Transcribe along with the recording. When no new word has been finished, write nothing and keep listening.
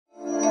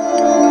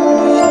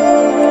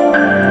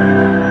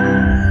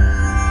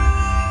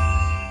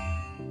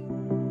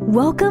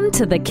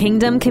to the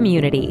Kingdom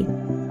Community.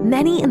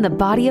 Many in the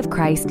body of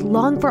Christ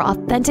long for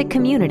authentic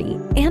community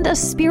and a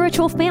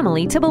spiritual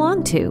family to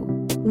belong to.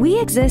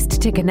 We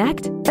exist to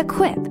connect,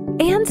 equip,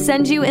 and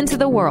send you into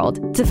the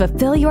world to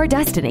fulfill your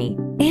destiny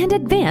and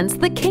advance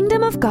the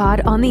kingdom of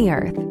God on the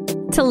earth.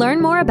 To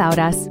learn more about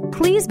us,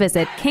 please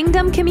visit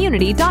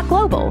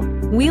kingdomcommunity.global.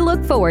 We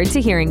look forward to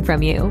hearing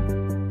from you.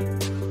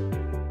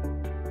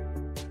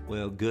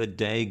 Well, good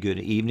day, good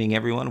evening,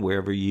 everyone,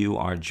 wherever you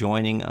are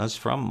joining us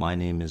from. My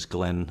name is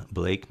Glenn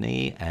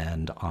Blakeney,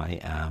 and I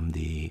am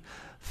the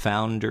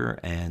founder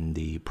and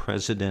the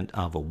president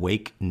of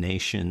Awake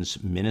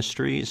Nations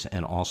Ministries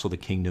and also the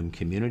Kingdom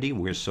Community.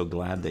 We're so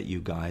glad that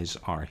you guys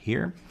are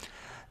here.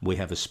 We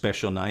have a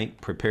special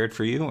night prepared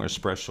for you, or a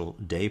special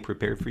day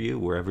prepared for you,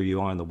 wherever you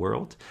are in the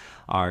world.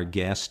 Our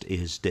guest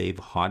is Dave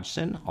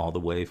Hodgson, all the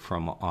way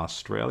from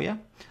Australia.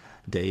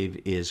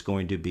 Dave is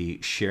going to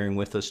be sharing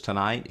with us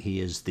tonight. He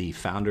is the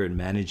founder and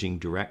managing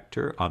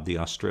director of the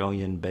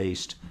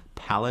Australian-based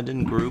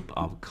Paladin Group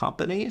of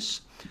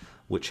Companies,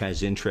 which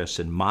has interests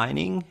in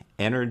mining,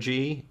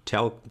 energy,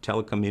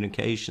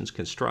 telecommunications,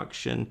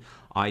 construction,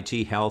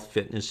 IT, health,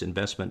 fitness,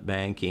 investment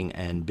banking,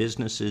 and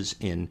businesses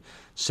in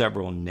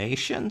several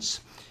nations.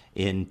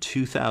 In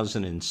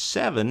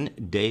 2007,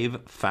 Dave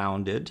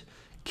founded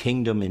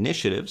Kingdom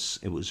Initiatives.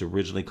 It was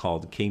originally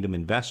called Kingdom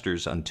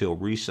Investors until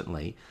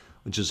recently,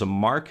 which is a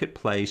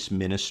marketplace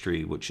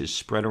ministry which is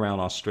spread around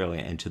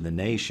Australia and to the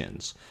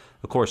nations.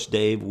 Of course,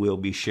 Dave will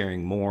be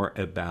sharing more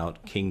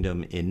about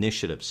Kingdom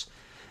Initiatives.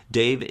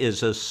 Dave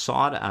is a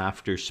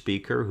sought-after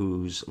speaker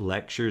whose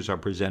lectures are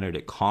presented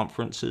at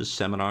conferences,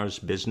 seminars,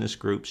 business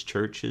groups,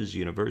 churches,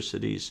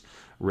 universities,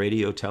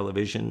 radio,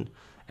 television,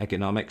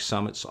 economic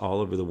summits all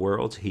over the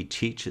world. He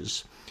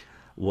teaches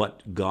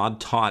what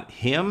God taught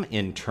him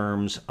in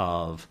terms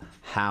of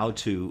how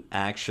to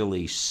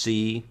actually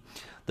see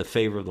the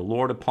favor of the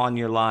Lord upon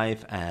your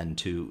life and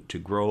to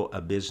grow a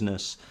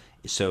business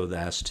so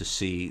as to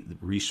see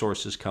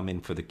resources come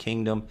in for the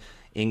kingdom,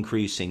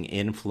 increasing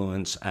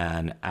influence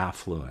and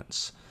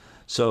affluence.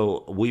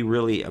 So we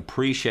really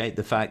appreciate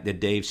the fact that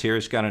Dave's here.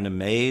 He's got an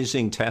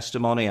amazing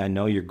testimony. I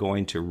know you're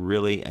going to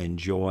really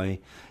enjoy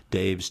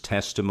Dave's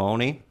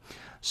testimony.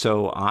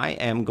 So I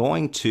am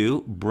going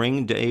to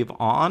bring Dave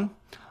on.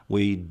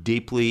 We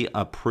deeply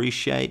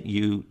appreciate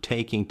you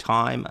taking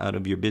time out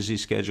of your busy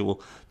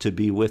schedule to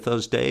be with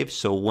us, Dave.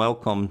 So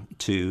welcome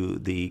to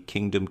the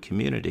Kingdom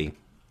Community.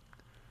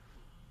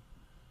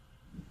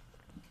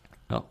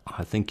 Oh,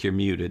 I think you're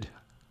muted.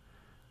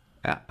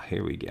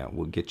 Here we go.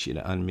 We'll get you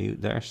to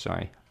unmute there.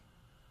 Sorry.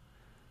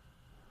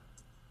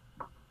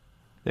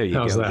 There you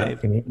go,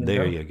 Dave.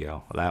 There you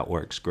go. That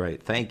works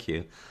great. Thank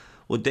you.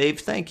 Well, Dave,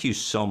 thank you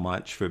so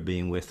much for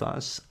being with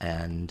us,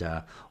 and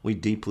we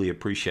deeply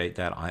appreciate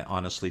that. I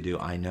honestly do.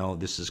 I know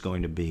this is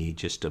going to be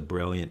just a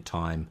brilliant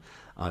time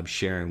of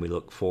sharing. We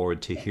look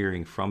forward to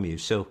hearing from you.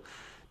 So,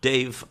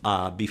 Dave,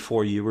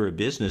 before you were a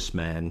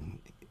businessman,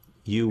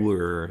 you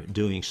were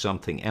doing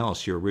something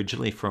else. You're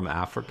originally from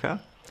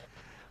Africa,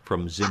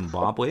 from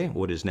Zimbabwe,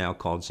 what is now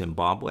called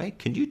Zimbabwe.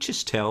 Can you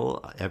just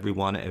tell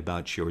everyone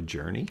about your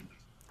journey?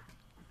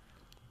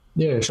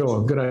 Yeah,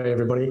 sure. Good day,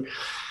 everybody.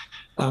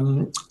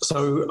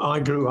 So I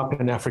grew up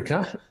in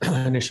Africa,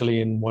 initially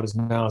in what is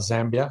now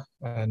Zambia,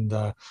 and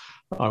I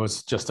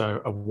was just a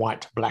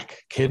white,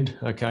 black kid,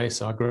 okay?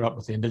 So I grew up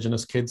with the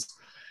indigenous kids,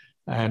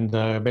 and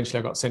eventually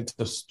I got sent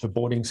to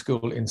boarding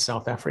school in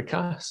South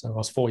Africa. So I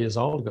was 4 years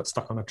old, got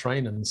stuck on a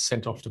train and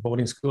sent off to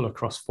boarding school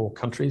across 4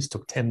 countries.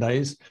 Took 10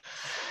 days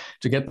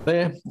to get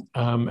there,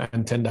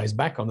 and 10 days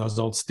back on those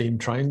old steam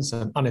trains,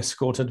 and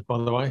unescorted, by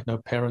the way, no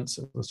parents.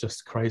 It was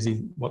just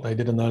crazy what they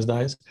did in those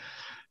days.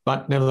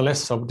 But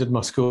nevertheless, I did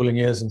my schooling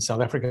years in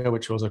South Africa,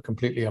 which was a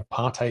completely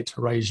apartheid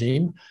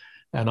regime.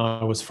 And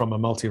I was from a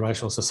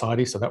multiracial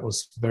society, so that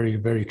was very,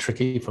 very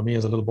tricky for me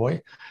as a little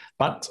boy.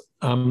 But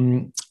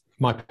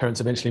my parents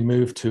eventually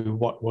moved to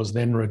what was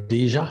then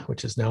Rhodesia,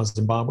 which is now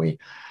Zimbabwe.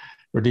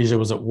 Rhodesia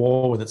was at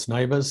war with its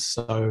neighbors.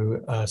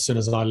 So as soon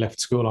as I left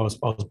school, I was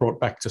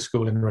brought back to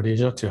school in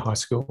Rhodesia, to high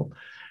school.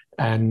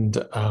 And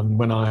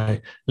when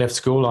I left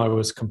school, I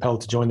was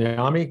compelled to join the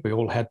army. We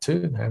all had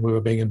to, and we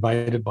were being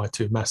invaded by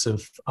 2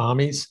 massive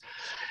armies.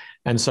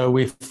 And so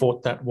we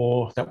fought that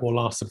war. That war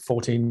lasted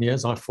 14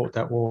 years. I fought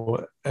that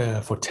war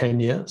for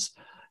 10 years,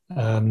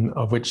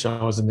 of which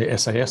I was in the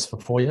SAS for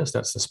 4 years.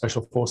 That's the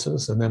Special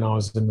Forces. And then I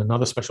was in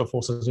another Special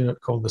Forces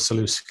unit called the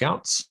Selous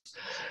Scouts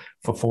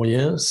for 4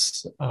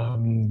 years.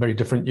 Very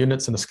different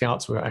units. And the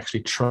Scouts were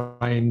actually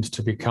trained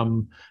to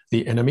become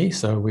the enemy.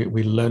 So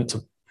we learned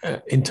to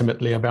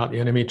intimately about the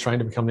enemy, trained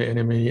to become the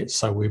enemy.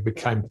 So we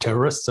became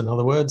terrorists, in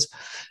other words,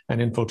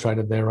 and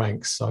infiltrated their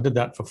ranks. So I did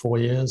that for 4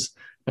 years.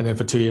 And then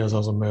for 2 years, I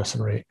was a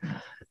mercenary.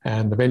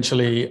 And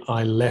eventually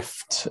I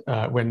left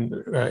when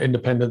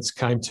independence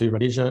came to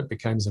Rhodesia. It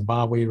became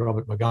Zimbabwe.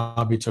 Robert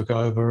Mugabe took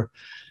over.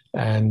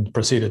 and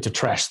proceeded to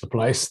trash the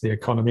place, the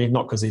economy,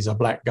 not because he's a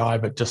black guy,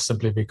 but just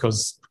simply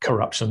because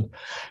corruption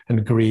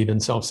and greed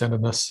and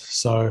self-centeredness.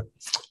 So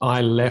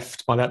I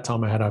left. By that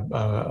time, I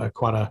had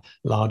quite a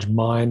large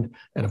mine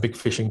and a big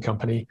fishing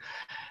company.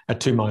 I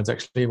had two mines,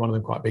 actually, one of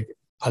them quite big.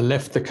 I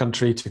left the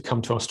country to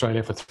come to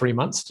Australia for 3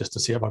 months just to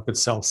see if I could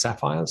sell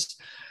sapphires.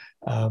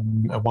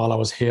 And while I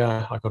was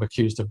here, I got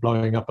accused of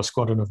blowing up a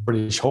squadron of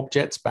British Hawk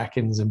jets back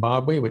in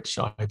Zimbabwe, which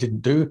I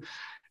didn't do.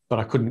 But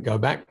I couldn't go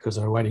back because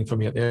they were waiting for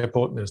me at the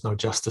airport and there's no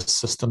justice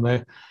system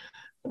there.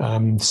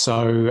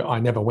 So I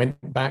never went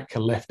back. I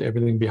left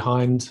everything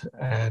behind,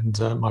 and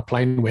my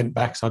plane went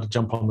back. So I had to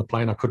jump on the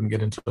plane. I couldn't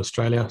get into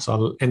Australia.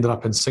 So I ended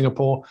up in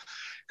Singapore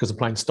because the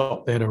plane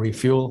stopped there to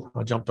refuel.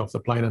 I jumped off the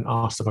plane and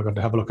asked if I got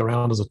to have a look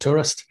around as a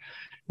tourist.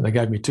 And they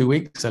gave me 2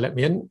 weeks. They let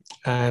me in,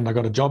 and I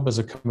got a job as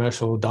a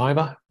commercial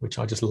diver, which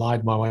I just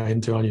lied my way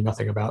into. I knew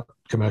nothing about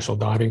commercial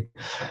diving.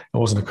 I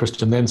wasn't a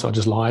Christian then, so I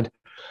just lied.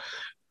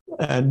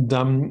 And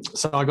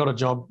so I got a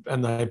job,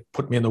 and they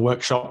put me in the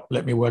workshop,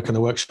 let me work in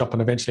the workshop.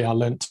 And eventually I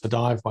learned to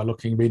dive by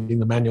reading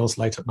the manuals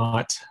late at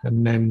night.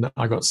 And then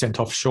I got sent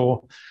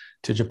offshore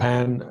to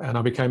Japan, and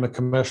I became a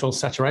commercial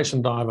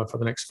saturation diver for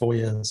the next 4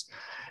 years.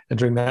 And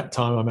during that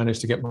time, I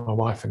managed to get my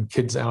wife and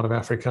kids out of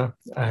Africa.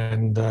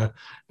 And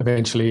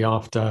eventually,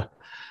 after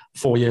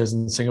 4 years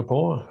in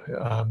Singapore,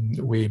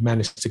 we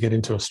managed to get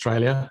into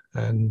Australia,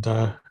 and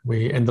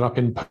we ended up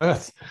in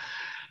Perth,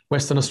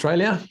 Western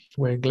Australia,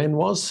 where Glenn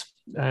was.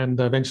 And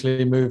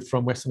eventually moved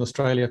from Western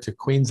Australia to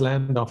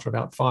Queensland after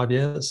about 5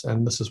 years.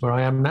 And this is where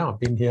I am now. I've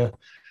been here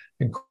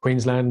in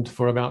Queensland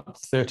for about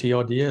 30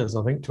 odd years,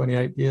 I think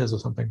 28 years or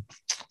something.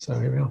 So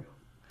here we are.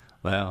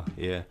 Wow,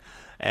 yeah.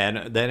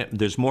 And then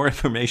there's more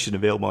information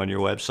available on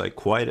your website.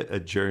 Quite a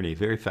journey,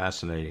 very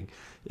fascinating.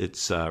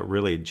 It's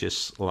really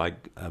just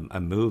like a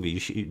movie.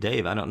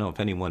 Dave, I don't know if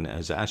anyone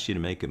has asked you to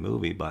make a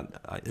movie,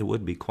 but it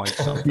would be quite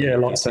something. Yeah,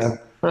 lots of.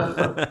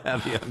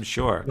 Yeah, I'm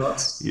sure.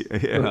 Lots.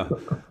 Yeah.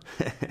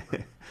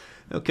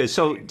 Okay,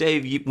 so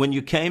Dave, when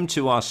you came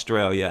to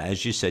Australia,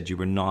 as you said, you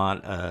were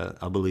not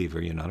a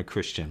believer, you're not a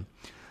Christian.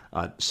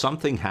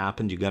 Something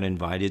happened. You got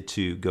invited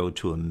to go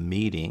to a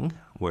meeting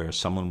where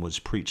someone was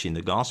preaching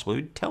the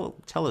gospel.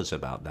 Tell us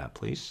about that,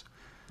 please.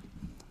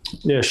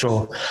 Yeah,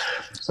 sure.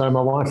 So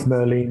my wife,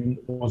 Merlene,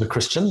 was a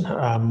Christian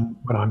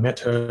when I met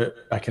her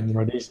back in the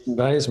Rhodesian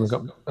days, and we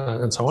got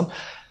and so on.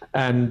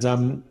 And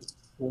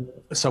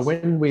so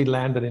when we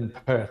landed in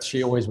Perth,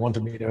 she always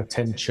wanted me to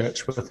attend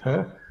church with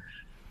her.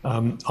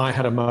 I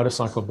had a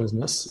motorcycle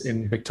business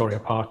in Victoria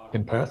Park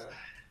in Perth.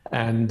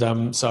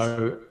 And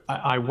so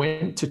I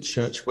went to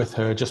church with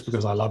her just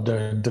because I loved her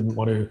and didn't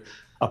want to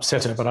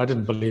upset her, but I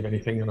didn't believe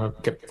anything and I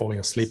kept falling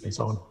asleep and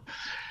so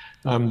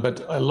on.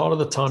 But a lot of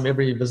the time,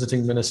 every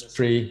visiting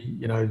ministry,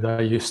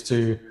 they used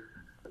to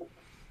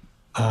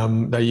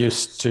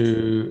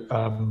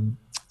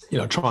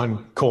try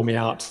and call me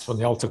out on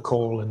the altar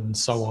call and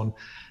so on.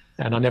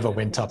 And I never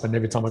went up. And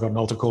every time I got an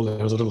altar call,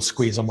 there was a little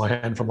squeeze on my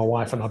hand from my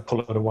wife and I'd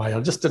pull it away. I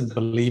just didn't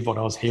believe what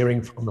I was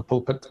hearing from the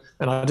pulpit.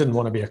 And I didn't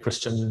want to be a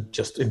Christian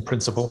just in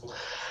principle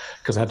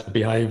because I had to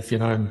behave,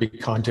 and be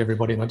kind to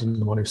everybody. And I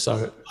didn't want to.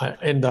 So I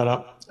ended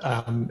up,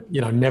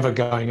 never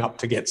going up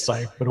to get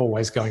saved, but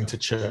always going to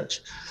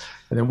church.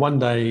 And then one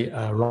day,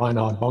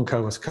 Reinhard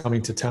Bonko was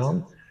coming to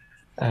town.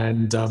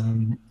 And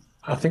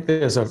I think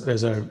there's a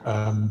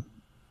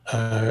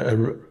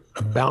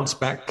bounce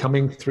back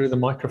coming through the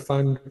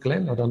microphone,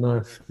 Glenn. I don't know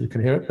if you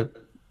can hear it, but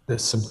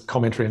there's some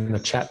commentary in the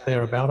chat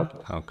there about it.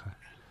 Okay.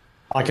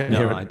 I can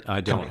hear it.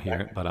 I don't hear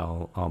it, but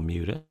I'll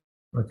mute it.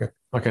 Okay.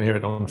 I can hear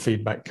it on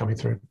feedback coming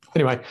through.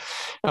 Anyway,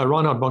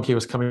 Reinhard Bonnke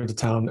was coming to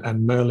town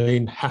and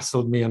Merlene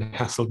hassled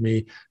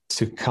me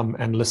to come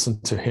and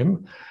listen to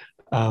him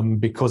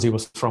because he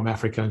was from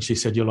Africa, and she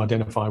said, you'll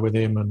identify with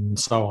him and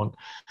so on.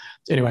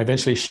 Anyway,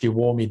 eventually she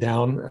wore me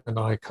down and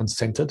I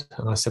consented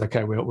and I said,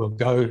 okay, we'll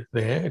go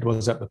there. It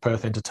was at the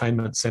Perth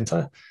Entertainment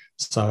Centre.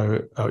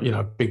 So,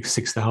 big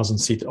 6,000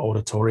 seat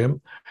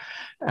auditorium.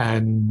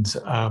 And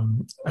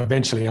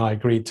eventually I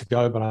agreed to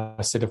go, but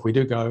I said, if we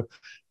do go,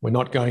 we're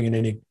not going in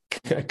any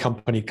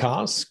company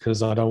cars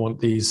because I don't want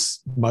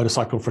these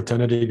motorcycle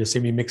fraternity to see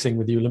me mixing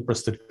with you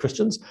limp-wristed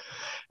Christians.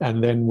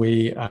 And then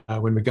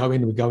when we go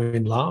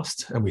in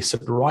last and we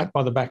sit right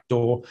by the back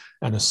door.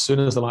 And as soon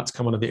as the lights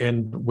come on at the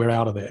end, we're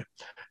out of there.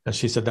 And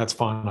she said, that's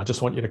fine. I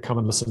just want you to come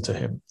and listen to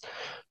him.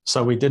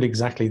 So we did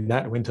exactly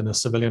that. Went in a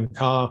civilian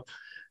car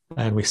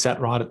and we sat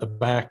right at the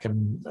back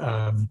and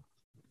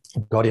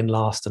got in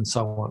last and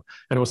so on.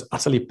 And it was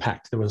utterly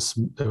packed.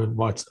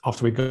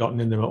 After we'd gotten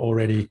in, there were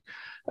already,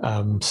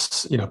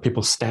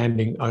 people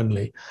standing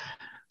only.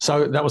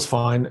 So that was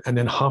fine. And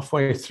then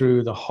halfway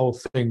through the whole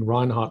thing,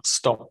 Reinhardt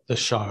stopped the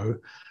show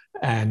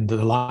and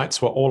the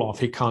lights were all off.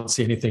 He can't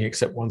see anything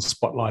except one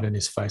spotlight in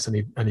his face.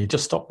 And he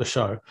just stopped the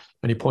show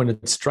and he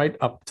pointed straight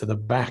up to the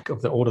back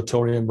of the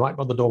auditorium, right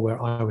by the door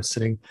where I was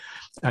sitting.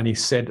 And he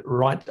said,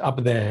 right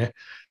up there,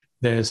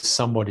 there's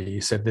somebody, he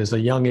said, there's a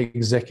young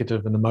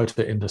executive in the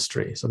motor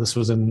industry. So this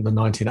was in the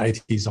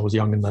 1980s. I was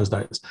young in those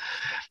days.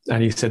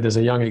 And he said, there's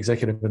a young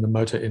executive in the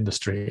motor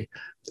industry.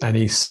 And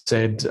he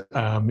said,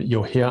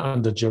 you're here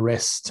under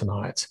duress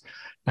tonight.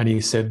 And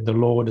he said, the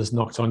Lord has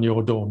knocked on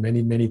your door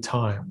many, many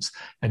times.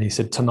 And he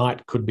said,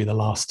 tonight could be the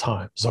last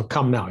time. So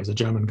come now. He's a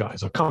German guy.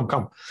 So come.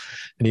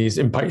 And he's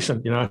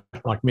impatient,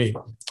 like me.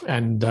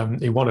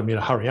 And he wanted me to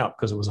hurry up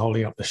because it was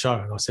holding up the show.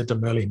 And I said to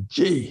Merlene,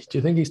 gee, do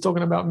you think he's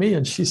talking about me?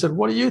 And she said,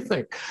 what do you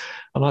think?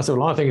 And I said,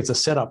 well, I think it's a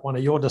setup. One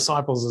of your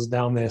disciples is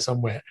down there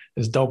somewhere,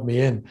 has dogged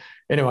me in.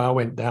 Anyway, I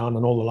went down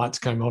and all the lights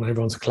came on,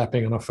 everyone's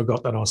clapping, and I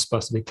forgot that I was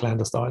supposed to be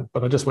clandestine.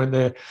 But I just went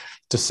there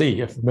to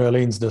see if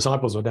Merlene's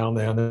disciples were down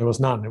there, and there was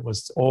none. It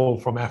was all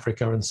from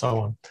Africa and so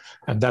on.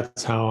 And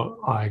that's how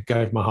I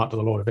gave my heart to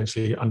the Lord,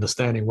 eventually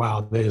understanding,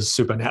 wow, there's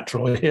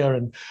supernatural here,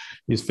 and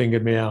he's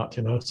fingered me out,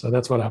 So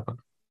that's what happened.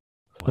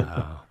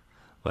 Wow.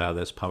 Wow,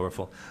 that's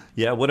powerful.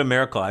 Yeah, what a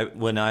miracle.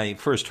 When I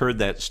first heard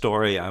that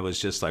story, I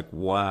was just like,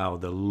 wow,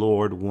 the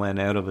Lord went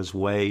out of his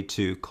way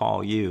to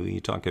call you.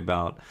 You talk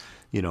about,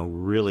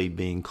 really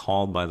being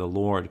called by the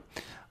Lord.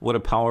 What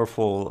a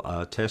powerful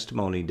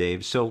testimony,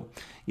 Dave. So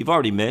you've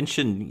already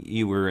mentioned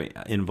you were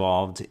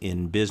involved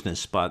in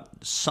business, but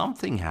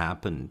something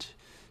happened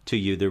to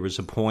you. There was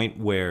a point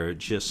where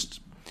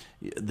just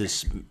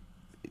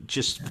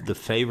the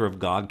favor of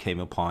God came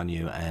upon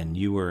you, and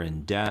you were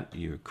in debt,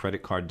 your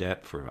credit card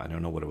debt for, I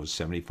don't know what it was,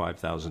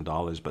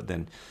 $75,000, but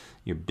then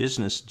your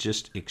business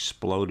just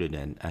exploded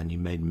and you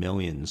made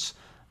millions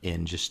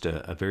in just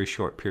a very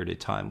short period of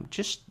time.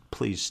 Just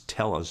please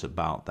tell us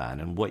about that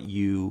and what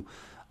you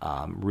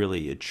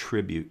really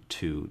attribute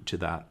to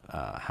that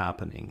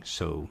happening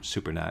so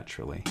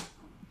supernaturally.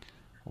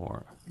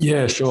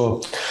 Yeah,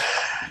 sure.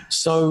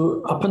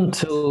 So up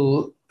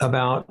until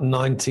about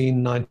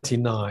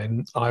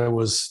 1999, I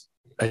was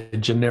a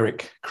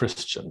generic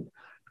Christian.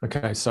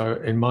 Okay, so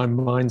in my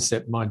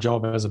mindset, my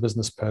job as a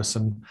business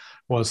person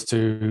was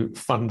to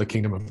fund the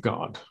kingdom of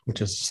God,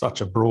 which is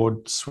such a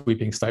broad,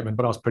 sweeping statement,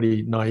 but I was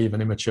pretty naive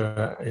and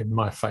immature in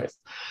my faith.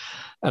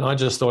 And I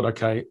just thought,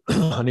 okay,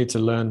 I need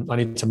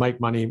to make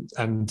money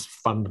and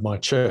fund my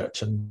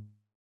church. And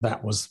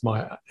that was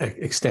my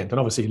extent. And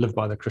obviously live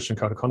by the Christian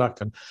code of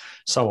conduct and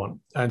so on.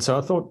 And so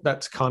I thought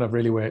that's kind of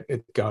really where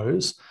it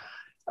goes.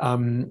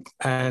 And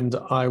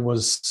I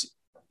was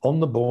on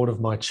the board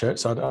of my church.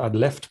 So I'd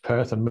left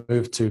Perth and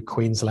moved to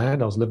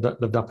Queensland. I was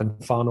lived up in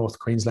far north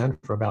Queensland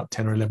for about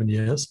 10 or 11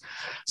 years.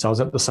 So I was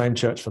at the same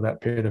church for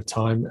that period of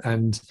time.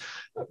 And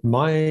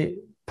my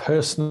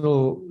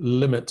personal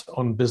limit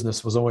on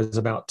business was always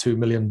about $2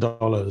 million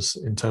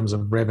in terms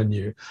of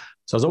revenue.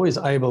 So I was always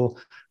able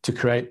to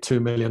create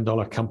 $2 million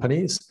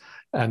companies.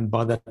 And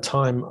by the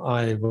time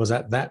I was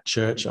at that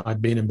church,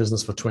 I'd been in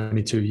business for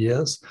 22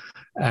 years.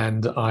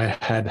 And I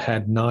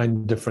had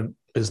 9 different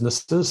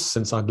businesses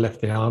since I'd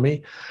left the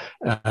army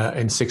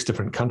in 6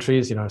 different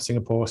countries,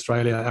 Singapore,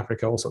 Australia,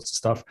 Africa, all sorts of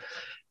stuff.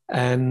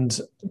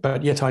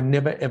 But yet I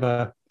never,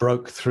 ever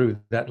broke through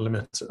that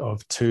limit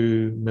of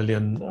 $2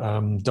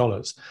 million.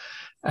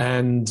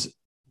 And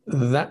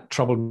that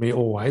troubled me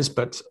always.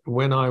 But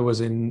when I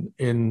was in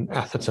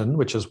Atherton,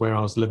 which is where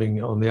I was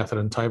living on the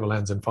Atherton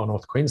Tablelands in far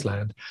north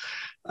Queensland,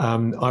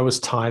 I was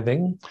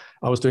tithing,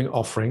 I was doing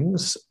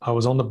offerings, I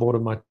was on the board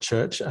of my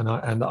church, and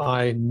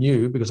I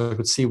knew, because I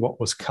could see what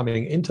was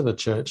coming into the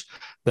church,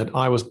 that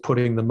I was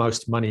putting the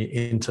most money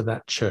into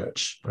that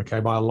church, okay,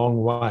 by a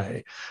long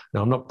way.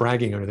 Now, I'm not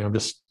bragging or anything, I'm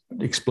just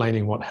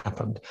explaining what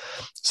happened.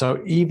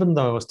 So even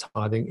though I was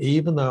tithing,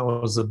 even though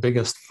I was the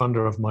biggest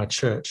funder of my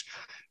church,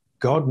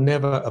 God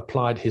never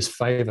applied his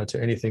favor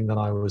to anything that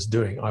I was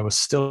doing. I was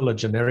still a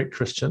generic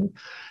Christian,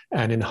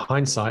 and in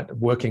hindsight,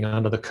 working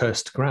under the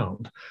cursed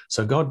ground.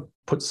 So God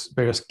puts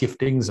various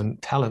giftings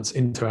and talents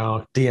into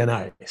our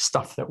DNA,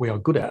 stuff that we are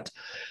good at.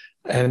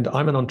 And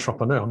I'm an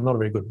entrepreneur. I'm not a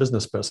very good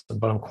business person,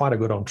 but I'm quite a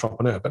good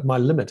entrepreneur. But my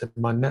limit,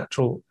 my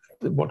natural,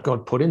 what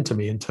God put into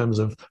me in terms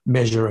of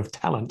measure of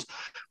talent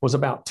was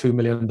about $2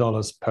 million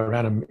per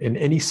annum in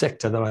any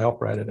sector that I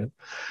operated in.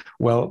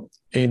 Well,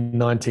 in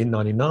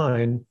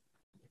 1999,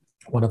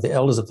 one of the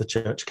elders of the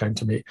church came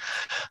to me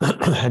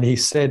and he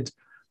said,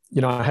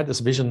 I had this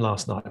vision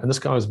last night. And this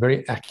guy was a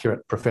very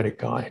accurate prophetic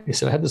guy. He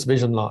said, I had this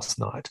vision last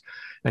night.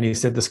 And he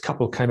said, this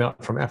couple came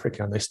out from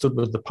Africa and they stood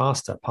with the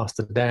pastor,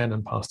 Pastor Dan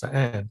and Pastor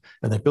Ann,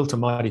 and they built a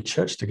mighty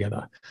church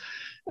together.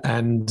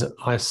 And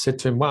I said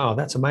to him, wow,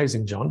 that's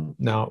amazing, John.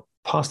 Now,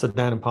 Pastor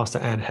Dan and Pastor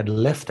Ann had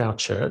left our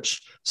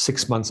church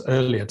 6 months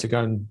earlier to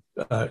go and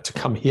to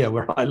come here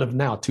where I live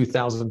now,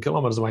 2,000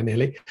 kilometers away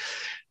nearly,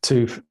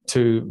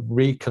 to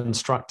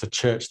reconstruct a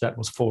church that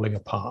was falling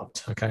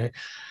apart, okay?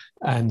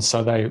 And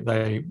so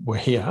they were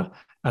here.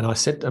 And I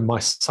said, and my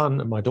son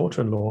and my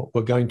daughter-in-law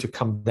were going to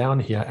come down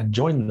here and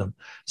join them.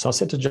 So I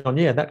said to John,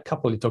 yeah, that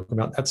couple you're talking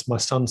about, that's my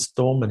son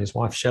Storm and his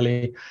wife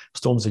Shelley.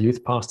 Storm's a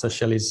youth pastor,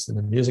 Shelley's in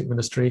the music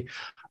ministry.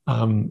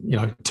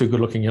 2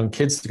 good-looking young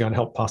kids to go and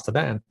help Pastor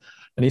Dan.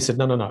 And he said,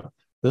 no.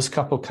 This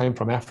couple came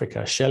from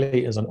Africa.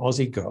 Shelley is an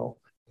Aussie girl.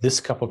 This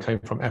couple came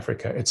from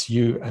Africa. It's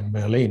you and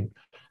Merlene.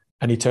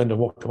 And he turned and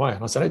walked away.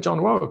 And I said, hey,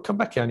 John, whoa, come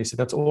back here. And he said,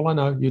 that's all I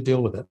know. You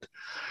deal with it.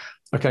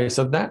 Okay,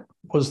 so that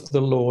was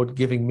the Lord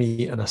giving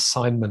me an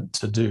assignment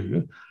to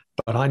do,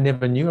 but I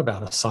never knew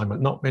about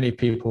assignment. Not many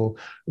people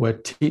were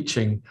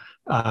teaching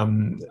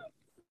on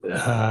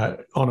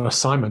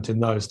assignment in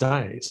those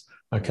days.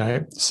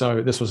 Okay,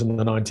 so this was in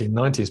the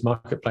 1990s.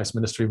 Marketplace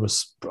ministry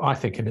was, I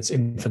think, in its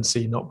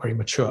infancy, not very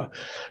mature.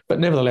 But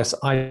nevertheless,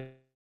 I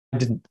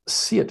didn't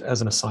see it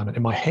as an assignment.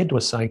 And my head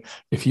was saying,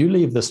 if you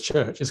leave this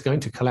church, it's going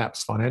to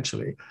collapse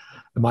financially.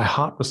 And my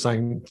heart was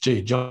saying,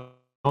 gee,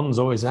 John's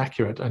always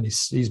accurate, and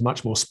he's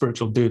much more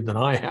spiritual dude than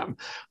I am.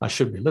 I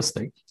should be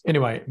listening.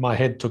 Anyway, my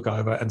head took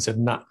over and said,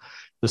 nah,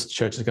 this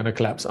church is going to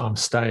collapse. I'm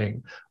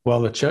staying.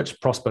 Well, the church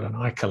prospered and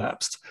I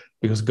collapsed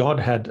because God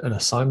had an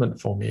assignment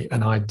for me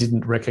and I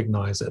didn't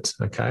recognize it.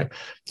 Okay.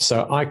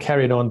 So I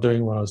carried on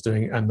doing what I was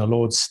doing, and the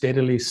Lord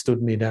steadily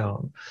stood me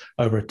down.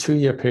 Over a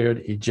 2-year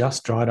period, he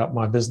just dried up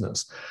my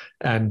business.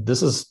 And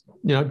this is,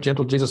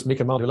 gentle Jesus, meek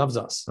and mild, who loves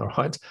us. All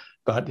right.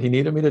 But he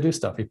needed me to do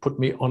stuff. He put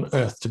me on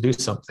earth to do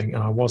something,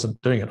 and I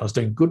wasn't doing it. I was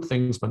doing good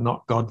things, but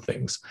not God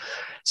things.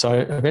 So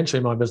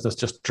eventually my business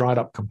just dried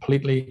up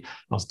completely.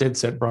 I was dead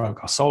set broke.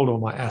 I sold all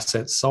my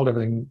assets, sold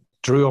everything,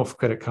 drew off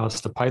credit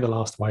cards to pay the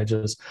last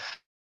wages,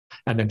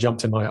 and then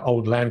jumped in my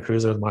old Land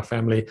Cruiser with my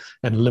family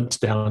and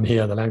limped down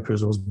here. The Land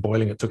Cruiser was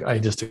boiling. It took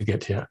ages to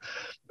get here.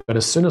 But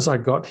as soon as I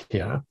got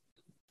here,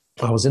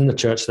 I was in the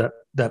church that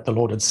the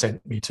Lord had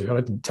sent me to.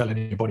 I didn't tell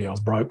anybody I was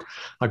broke.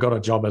 I got a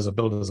job as a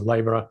builder's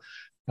laborer.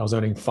 I was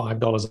earning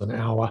 $5 an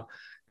hour.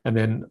 And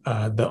then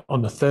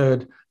on the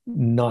third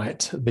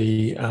night,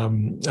 the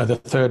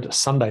third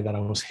Sunday that I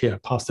was here,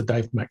 Pastor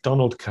Dave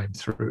MacDonald came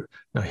through.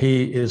 Now,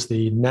 he is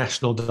the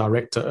national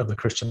director of the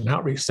Christian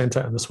Outreach Center,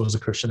 and this was a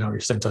Christian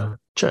Outreach Center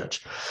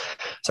church.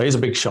 So he's a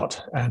big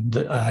shot, and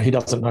he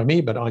doesn't know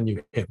me, but I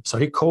knew him. So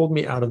he called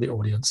me out of the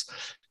audience.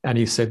 And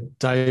he said,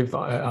 Dave,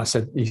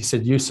 he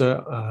said, you,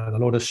 sir, the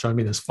Lord has shown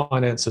me there's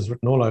finances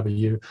written all over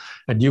you,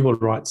 and you will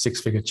write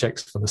 6-figure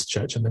checks for this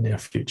church in the near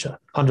future,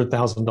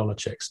 $100,000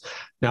 checks.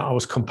 Now, I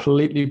was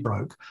completely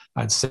broke.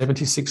 I had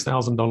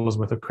 $76,000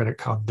 worth of credit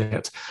card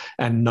debt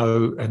and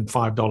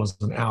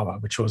 $5 an hour,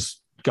 which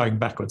was going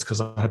backwards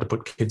because I had to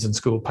put kids in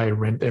school, pay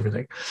rent,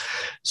 everything.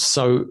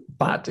 So,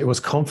 but it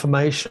was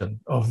confirmation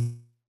of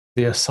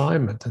the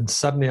assignment. And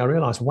suddenly I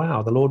realized,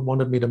 wow, the Lord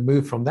wanted me to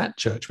move from that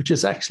church, which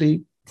is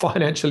actually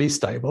financially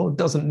stable,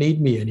 doesn't need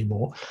me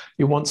anymore.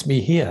 He wants me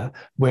here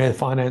where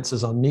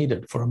finances are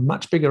needed for a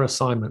much bigger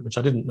assignment, which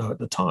I didn't know at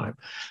the time,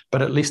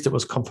 but at least it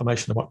was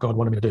confirmation of what God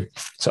wanted me to do.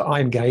 So I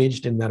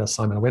engaged in that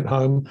assignment. I went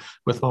home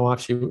with my wife.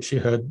 She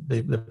heard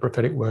the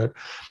prophetic word.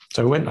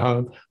 So I went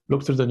home,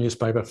 looked through the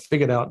newspaper,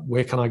 figured out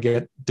where can I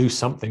do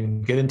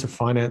something, get into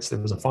finance. There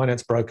was a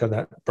finance broker,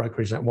 that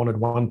brokerage that wanted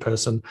one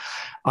person.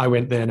 I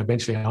went there and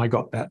eventually I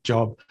got that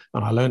job,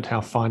 and I learned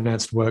how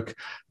finance worked,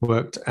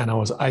 and I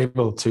was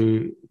able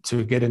to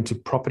get into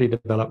property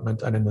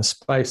development. And in the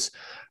space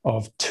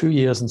of 2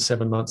 years and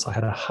 7 months, I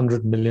had a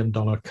 $100 million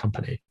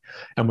company,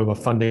 and we were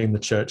funding the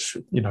church,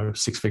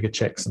 6-figure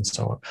checks and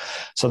so on.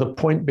 So the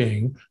point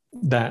being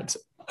that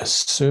as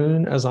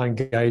soon as I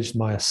engaged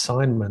my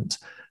assignment,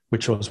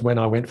 which was when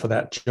I went for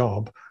that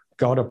job,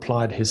 God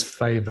applied his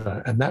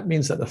favor. And that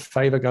means that the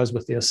favor goes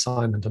with the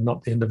assignment and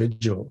not the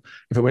individual.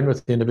 If it went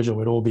with the individual,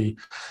 we'd all be,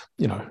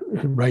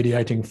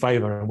 radiating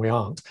favor, and we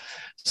aren't.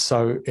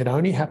 So it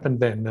only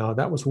happened then. Now,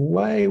 that was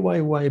way,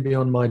 way, way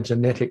beyond my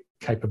genetic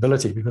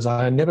capability, because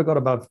I never got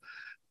above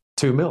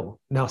 2 mil.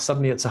 Now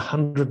suddenly it's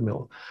 100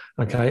 mil.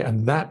 Okay.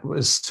 And that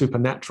was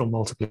supernatural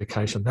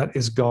multiplication. That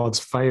is God's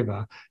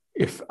favor,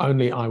 if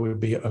only I would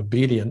be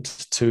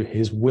obedient to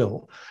his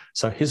will.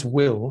 So his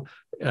will,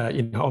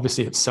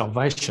 obviously it's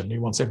salvation. He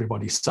wants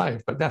everybody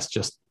saved, but that's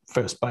just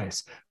first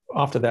base.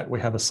 After that, we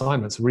have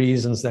assignments,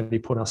 reasons that he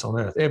put us on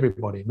earth,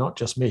 everybody, not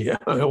just me,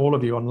 all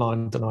of you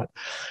online tonight.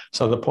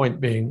 So the point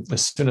being,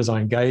 as soon as I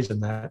engaged in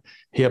that,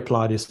 he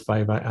applied his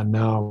favor, and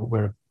now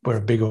we're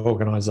a big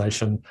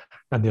organization,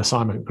 and the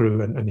assignment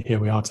grew, and here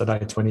we are today,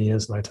 20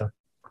 years later.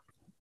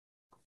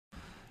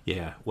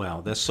 Yeah, wow,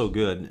 that's so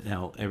good.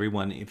 Now,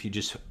 everyone, if you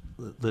just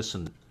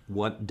listen,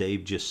 what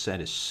Dave just said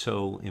is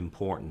so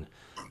important.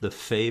 The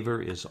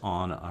favor is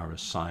on our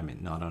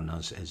assignment, not on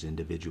us as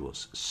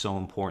individuals. So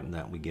important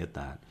that we get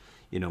that.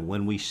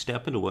 When we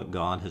step into what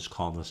God has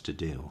called us to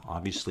do,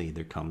 obviously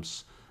there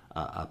comes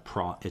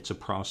it's a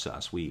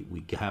process.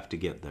 We have to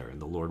get there, and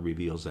the Lord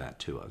reveals that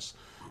to us.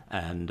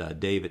 And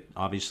Dave, it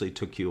obviously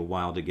took you a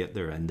while to get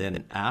there. And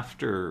then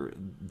after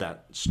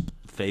that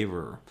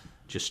favor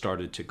just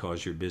started to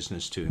cause your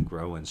business to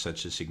grow in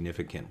such a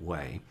significant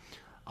way,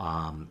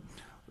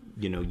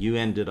 you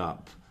ended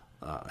up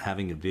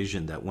having a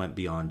vision that went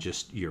beyond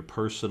just your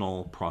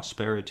personal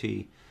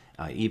prosperity,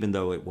 even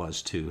though it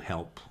was to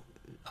help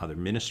other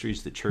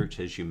ministries, the church,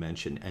 as you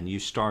mentioned. And you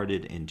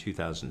started in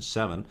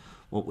 2007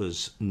 what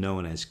was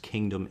known as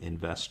Kingdom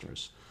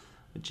Investors.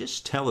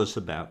 Just tell us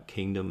about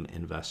Kingdom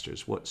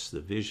Investors. What's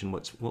the vision?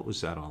 What was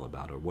that all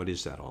about, or what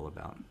is that all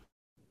about?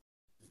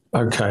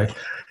 Okay.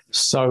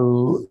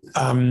 So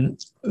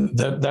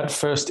that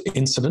first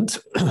incident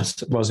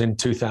was in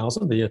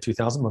 2000, the year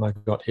 2000, when I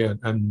got here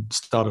and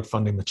started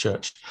funding the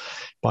church.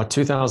 By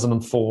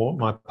 2004,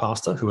 my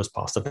pastor, who was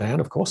Pastor Dan,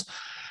 of course,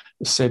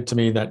 said to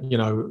me that,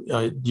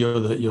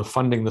 you're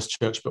funding this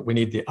church, but we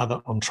need the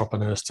other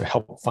entrepreneurs to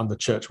help fund the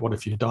church. What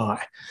if you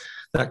die?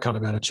 That kind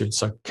of attitude.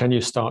 So can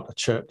you start a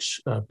church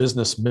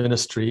business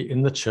ministry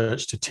in the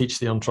church to teach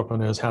the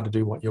entrepreneurs how to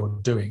do what you're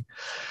doing?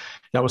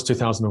 That was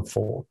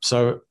 2004.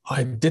 So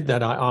I did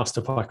that. I asked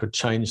if I could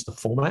change the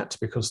format,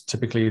 because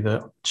typically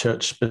the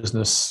church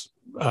business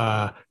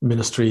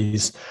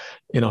ministries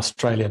in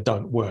Australia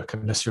don't work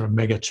unless you're a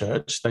mega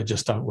church. They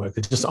just don't work.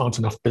 There just aren't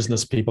enough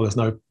business people. There's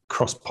no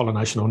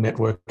cross-pollination or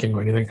networking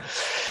or anything.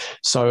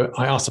 So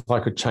I asked if I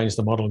could change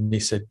the model, and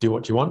he said, do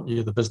what you want.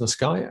 You're the business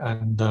guy,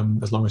 and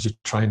as long as you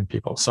train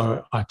people.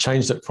 So I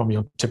changed it from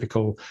your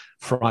typical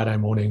Friday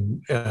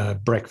morning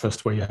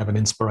breakfast where you have an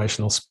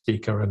inspirational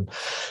speaker and,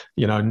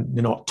 you're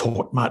not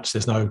taught much.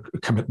 There's no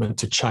commitment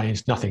to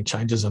change. Nothing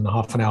changes. And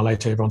half an hour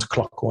later, everyone's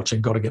clock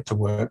watching, got to get to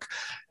work.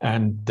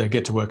 And they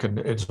get to work and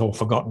it's all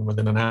forgotten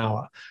within an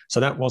hour. So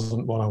that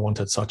wasn't what I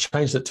wanted. So I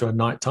changed it to a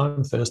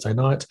nighttime, Thursday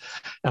night,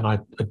 and I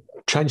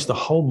changed the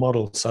whole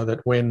model so that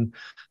when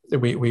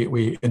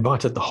we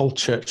invited the whole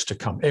church to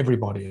come,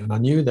 everybody, and I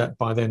knew that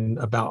by then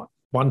about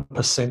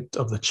 1%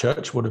 of the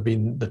church would have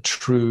been the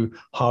true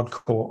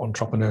hardcore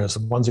entrepreneurs,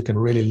 the ones who can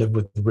really live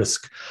with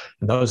risk.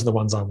 And those are the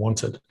ones I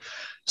wanted.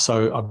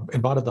 So I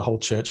invited the whole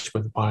church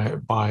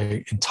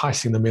by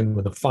enticing them in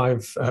with a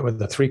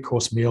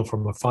 3-course meal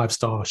from a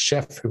 5-star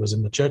chef who was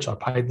in the church. I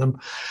paid them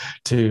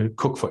to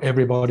cook for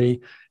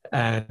everybody,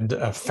 and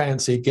a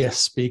fancy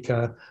guest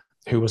speaker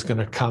who was going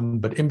to come.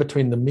 But in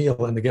between the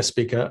meal and the guest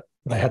speaker,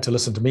 they had to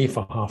listen to me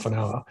for half an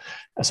hour.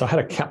 So I had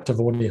a captive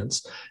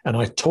audience, and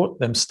I taught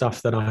them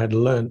stuff that I had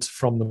learned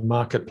from the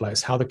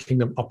marketplace, how the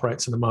kingdom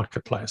operates in the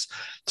marketplace.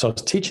 So I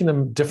was teaching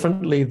them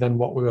differently than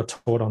what we were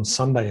taught on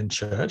Sunday in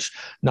church.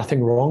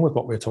 Nothing wrong with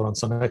what we were taught on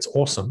Sunday. It's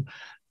awesome.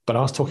 But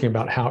I was talking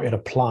about how it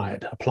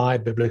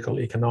applied biblical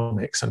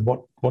economics, and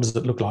what does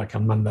it look like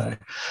on Monday.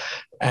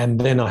 And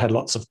then I had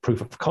lots of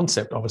proof of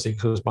concept, obviously,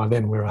 because by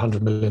then we're a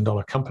 $100 million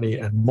company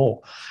and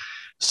more.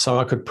 So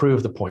I could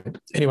prove the point.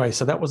 Anyway,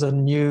 so that was a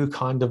new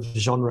kind of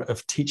genre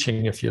of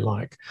teaching, if you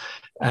like.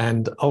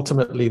 And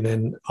ultimately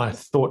then I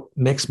thought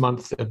next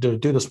month, do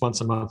this once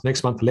a month.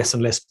 Next month, less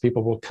and less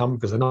people will come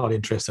because they're not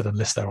interested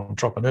unless they're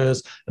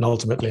entrepreneurs. And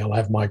ultimately I'll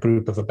have my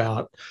group of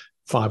about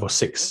 5 or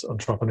 6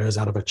 entrepreneurs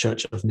out of a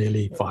church of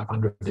nearly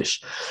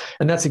 500-ish.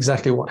 And that's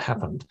exactly what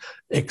happened,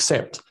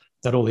 except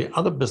that all the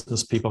other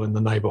business people in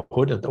the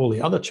neighborhood and all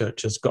the other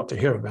churches got to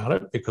hear about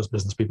it, because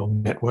business people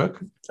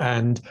network,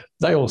 and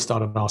they all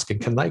started asking,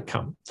 can they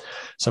come?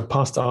 So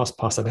Pastor asked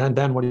Pastor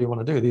Dan, what do you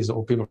want to do? These are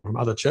all people from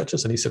other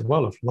churches. And he said,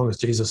 well, as long as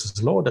Jesus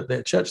is Lord at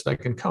their church, they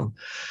can come.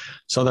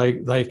 So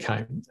they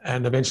came,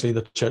 and eventually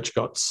the church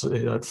got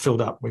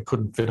filled up. We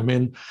couldn't fit them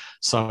in.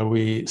 So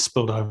we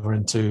spilled over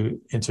into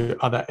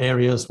other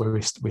areas where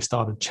we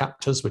started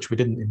chapters, which we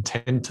didn't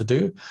intend to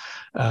do.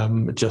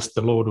 Just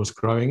the Lord was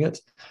growing it.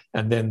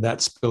 And then that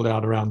spilled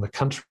out around the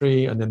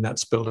country, and then that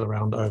spilled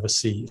around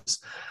overseas.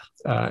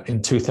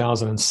 In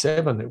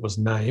 2007, it was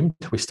named.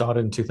 We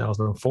started in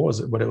 2004,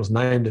 but it was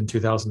named in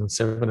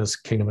 2007 as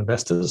Kingdom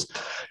Investors.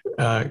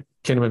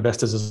 Kingdom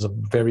Investors is a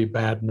very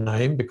bad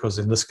name, because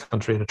in this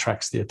country it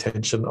attracts the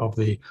attention of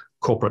the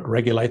corporate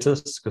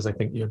regulators, because they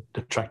think you're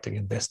attracting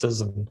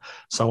investors and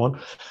so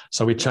on.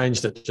 So we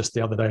changed it just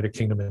the other day to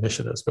Kingdom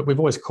Initiatives, but we've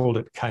always called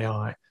it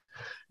KI.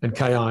 And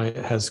KI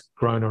has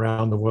grown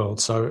around the world.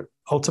 So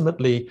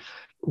ultimately,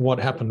 what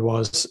happened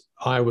was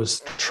I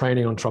was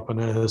training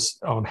entrepreneurs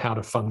on how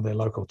to fund their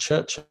local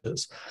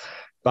churches.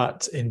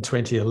 But in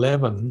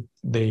 2011,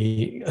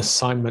 the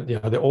assignment,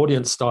 the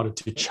audience started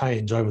to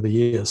change over the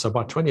years. So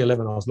by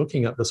 2011, I was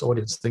looking at this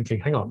audience thinking,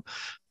 hang on,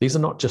 these are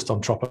not just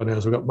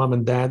entrepreneurs. We've got mum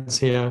and dads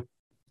here.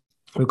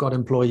 We've got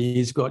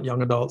employees, we've got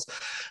young adults,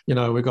 we've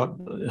got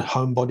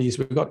homebodies,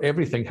 we've got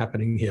everything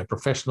happening here,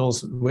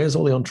 professionals. Where's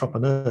all the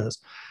entrepreneurs?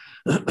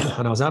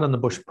 And I was out in the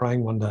bush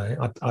praying one day.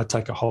 I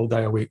take a whole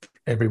day a week,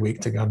 every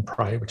week, to go and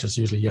pray, which is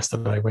usually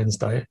yesterday,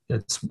 Wednesday.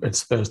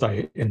 It's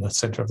Thursday in the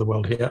center of the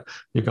world here.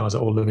 You guys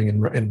are all living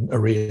in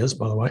arrears,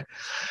 by the way.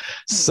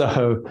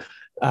 So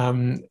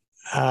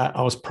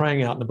I was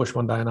praying out in the bush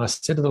one day, and I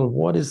said to the Lord,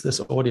 what is this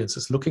audience?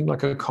 It's looking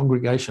like a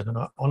congregation. And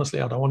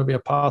honestly, I don't want to be a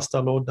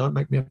pastor, Lord. Don't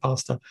make me a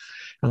pastor.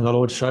 And the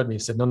Lord showed me, he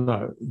said,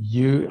 no,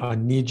 I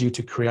need you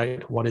to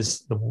create what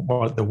is the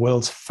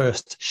world's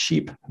first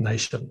sheep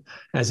nation,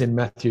 as in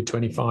Matthew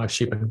 25,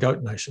 sheep and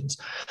goat nations.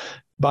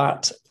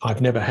 But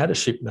I've never had a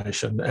sheep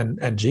nation,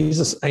 and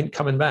Jesus ain't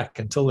coming back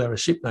until there are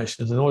sheep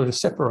nations, in order to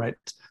separate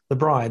the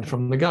bride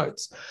from the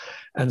goats.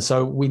 And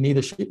so we need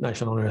a sheep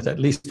nation on earth, at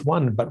least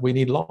one, but we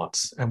need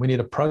lots, and we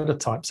need a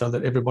prototype so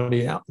that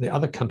everybody out the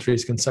other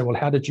countries can say, well,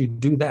 how did you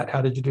do that?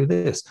 How did you do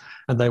this?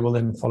 And they will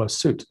then follow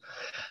suit.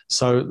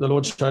 So the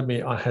Lord showed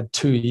me I had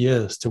 2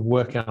 years to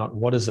work out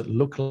what does it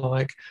look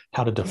like,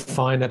 how to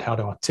define it, how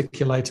to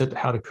articulate it,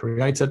 how to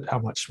create it, how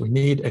much we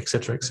need, et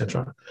cetera, et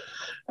cetera.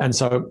 And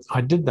so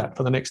I did that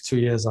for the next 2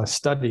 years. I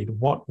studied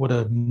what would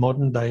a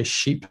modern day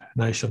sheep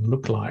nation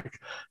look like.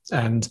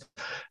 And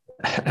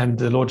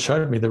the Lord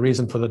showed me the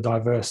reason for the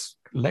diverse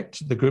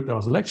the group that I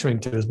was lecturing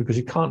to is because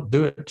you can't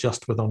do it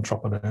just with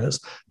entrepreneurs.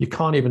 You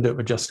can't even do it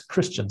with just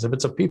Christians. If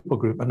it's a people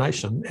group, a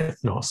nation,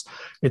 ethnos,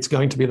 it's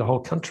going to be the whole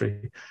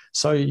country.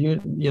 So you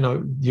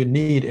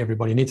need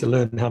everybody. You need to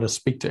learn how to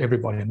speak to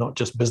everybody and not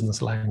just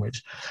business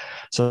language.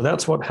 So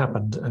that's what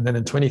happened. And then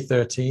in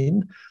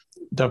 2013,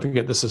 don't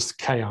forget, this is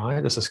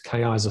KI. This is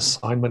KI's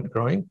assignment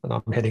growing, and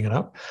I'm heading it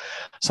up.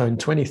 So in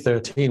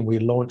 2013, we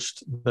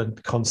launched the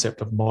concept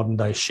of modern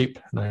day sheep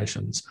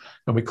nations,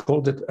 and we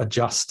called it a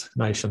just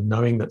nation,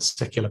 knowing that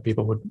secular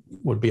people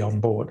would be on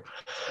board.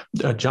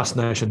 A just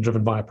nation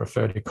driven by a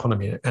preferred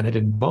economy. And it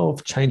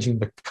involved changing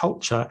the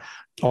culture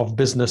of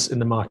business in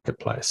the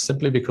marketplace,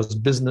 simply because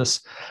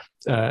business,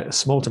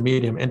 small to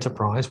medium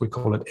enterprise, we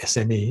call it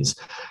SMEs,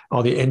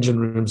 are the engine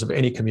rooms of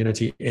any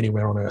community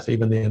anywhere on earth,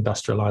 even the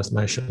industrialized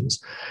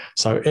nations.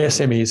 So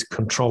SMEs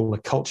control the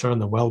culture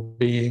and the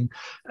well-being,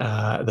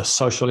 the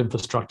social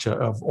infrastructure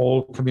of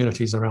all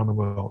communities around the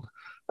world.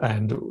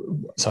 And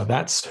so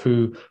that's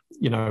who,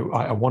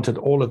 I wanted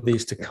all of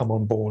these to come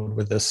on board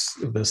with this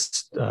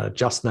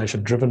just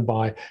nation driven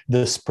by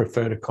this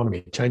preferred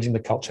economy, changing the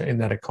culture in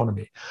that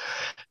economy.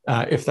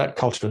 If that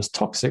culture is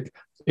toxic,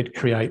 it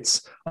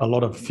creates a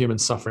lot of human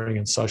suffering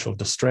and social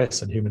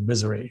distress and human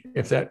misery.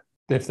 If that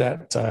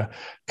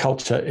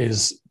culture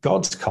is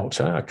God's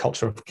culture, a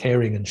culture of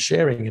caring and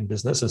sharing in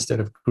business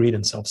instead of greed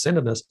and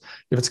self-centeredness,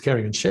 if it's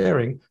caring and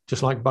sharing,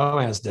 just like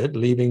Boaz did,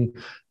 leaving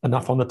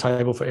enough on the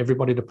table for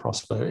everybody to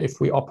prosper, if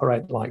we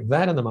operate like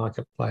that in the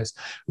marketplace,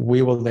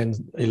 we will then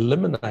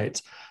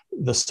eliminate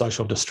the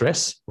social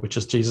distress, which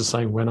is Jesus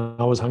saying, when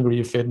I was hungry,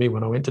 you fed me.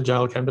 When I went to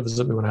jail, came to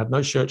visit me. When I had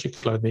no shirt, you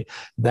clothed me.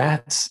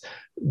 That's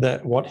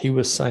what he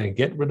was saying.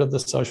 Get rid of the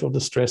social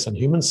distress and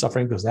human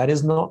suffering, because that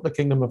is not the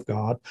kingdom of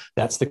God.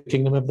 That's the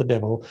kingdom of the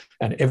devil.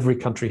 And every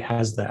country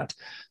has that.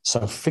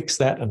 So fix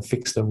that and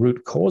fix the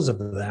root cause of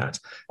that.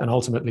 And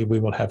ultimately, we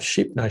will have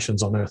sheep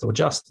nations on earth, or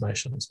just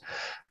nations.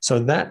 So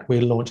that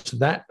we launched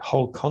that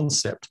whole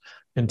concept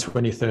in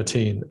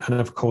 2013. And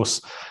of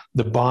course,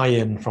 the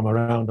buy-in from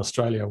around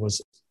Australia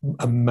was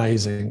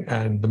amazing,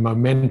 and the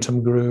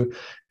momentum grew.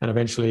 And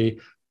eventually,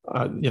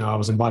 I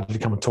was invited to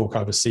come and talk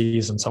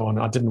overseas and so on.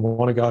 I didn't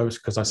want to go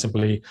because I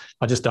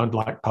just don't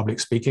like public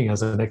speaking.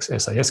 As an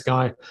ex-SAS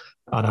guy,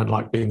 I don't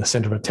like being the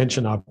center of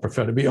attention. I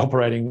prefer to be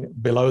operating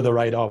below the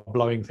radar,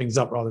 blowing things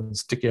up rather than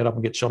stick your head up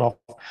and get shot off.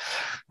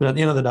 But at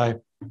the end of the day,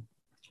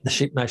 the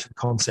sheep nation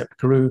concept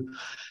grew,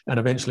 and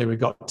eventually we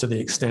got to the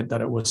extent that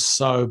it was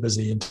so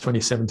busy. In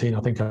 2017, I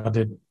think I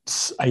did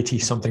 80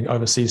 something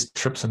overseas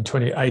trips. In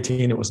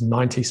 2018, it was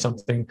 90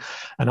 something,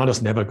 and I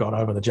just never got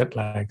over the jet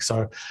lag.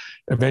 So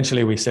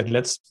eventually we said,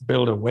 let's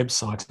build a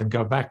website and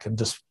go back and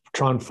just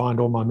try and find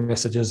all my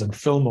messages and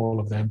film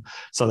all of them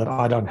so that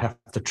I don't have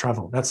to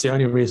travel. That's the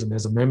only reason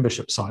there's a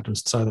membership site,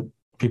 was so that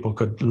people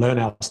could learn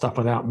our stuff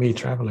without me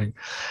traveling.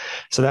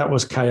 So that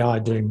was KI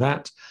doing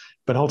that.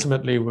 But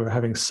ultimately, we're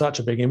having such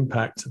a big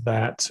impact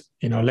that,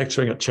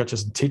 lecturing at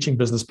churches and teaching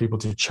business people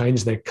to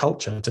change their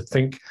culture, to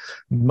think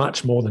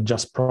much more than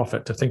just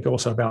profit, to think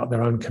also about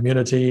their own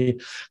community,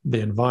 the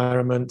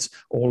environment,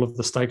 all of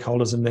the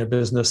stakeholders in their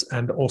business,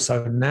 and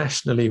also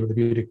nationally with the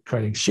view to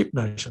creating sheep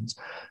nations.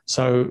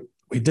 So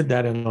we did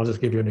that, and I'll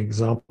just give you an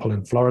example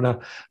in Florida.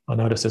 I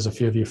noticed there's a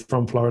few of you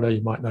from Florida.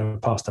 You might know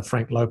Pastor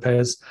Frank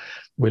Lopez.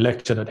 We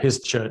lectured at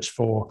his church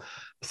for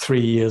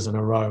 3 years in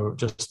a row,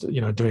 just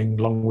doing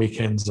long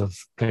weekends of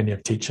plenty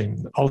of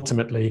teaching.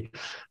 Ultimately,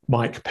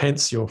 Mike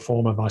Pence, your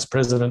former vice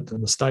president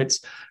in the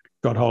States,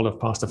 got hold of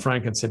Pastor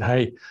Frank and said,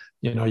 hey,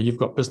 you've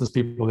got business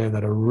people there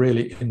that are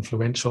really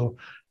influential,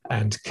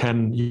 and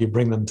can you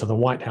bring them to the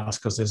White House,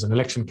 because there's an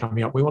election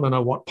coming up. We want to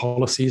know what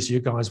policies you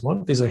guys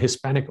want. There's a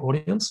Hispanic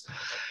audience.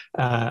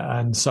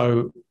 And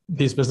so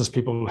these business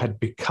people had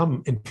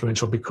become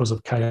influential because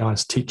of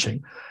KI's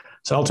teaching.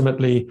 So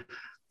ultimately,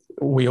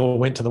 we all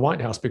went to the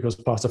White House because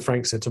Pastor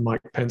Frank said to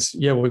Mike Pence,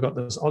 yeah, well, we've got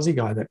this Aussie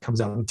guy that comes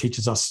out and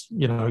teaches us,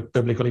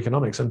 biblical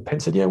economics. And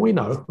Pence said, yeah, we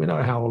know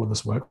how all of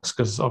this works,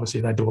 because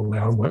obviously they do all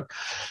their homework.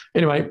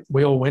 Anyway,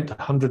 we all went,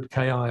 100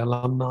 KI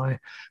alumni,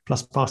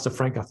 plus Pastor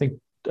Frank. I think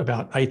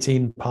about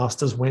 18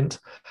 pastors went,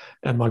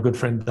 and my good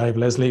friend Dave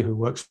Leslie, who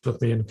works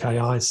with me in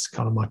KI, is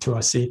kind of my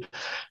 2IC.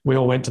 We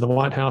all went to the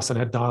White House and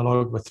had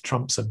dialogue with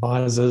Trump's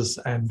advisors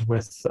and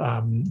with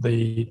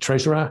the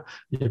treasurer,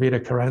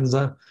 Yvita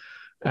Carranza.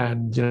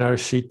 And,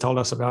 she told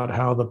us about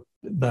how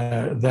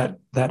that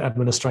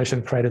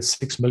administration created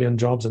 6 million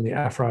jobs in the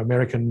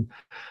Afro-American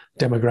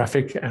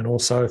demographic and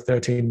also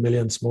 13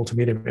 million small to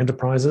medium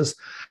enterprises.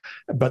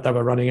 But they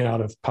were running out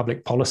of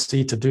public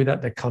policy to do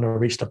that. They kind of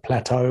reached a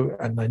plateau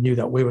and they knew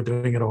that we were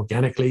doing it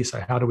organically.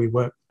 So how do we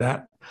work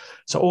that?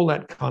 So all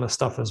that kind of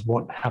stuff is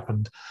what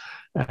happened.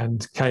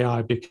 And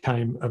KI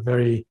became a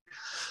very,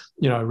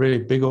 really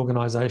big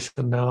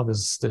organization now.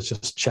 There's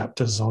just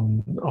chapters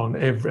on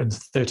every, in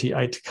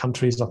 38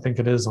 countries, I think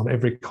it is, on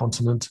every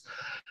continent.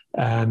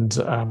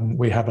 And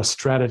we have a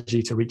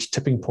strategy to reach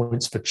tipping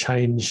points for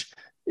change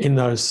in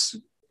those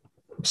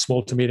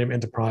small to medium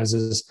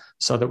enterprises,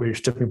 so that we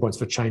reach tipping points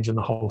for change in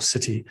the whole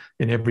city,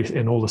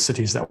 in all the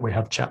cities that we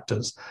have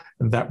chapters,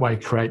 and that way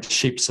create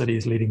sheep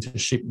cities leading to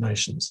sheep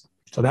nations.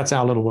 So that's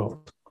our little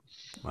world.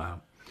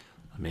 Wow,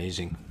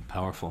 amazing,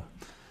 powerful.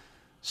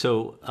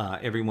 So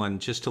everyone,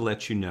 just to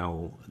let you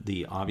know,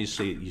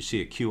 obviously you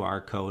see a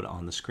QR code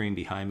on the screen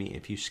behind me.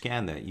 If you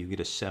scan that, you get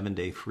a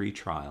 7-day free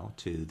trial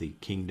to the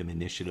Kingdom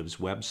Initiatives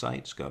website.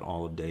 It's got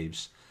all of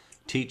Dave's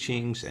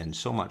teachings and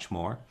so much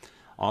more.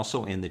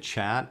 Also in the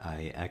chat,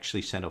 I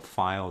actually sent a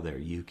file there.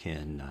 You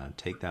can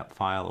take that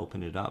file,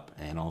 open it up,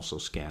 and also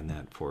scan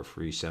that for a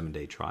free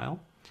 7-day trial.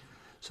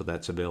 So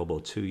that's available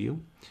to you.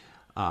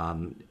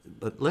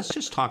 But let's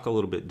just talk a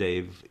little bit,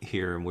 Dave,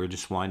 here, and we're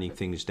just winding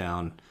things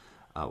down.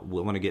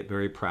 We want to get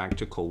very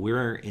practical.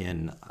 We're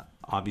in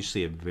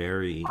obviously a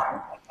very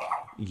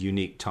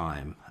unique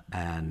time,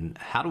 and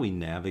how do we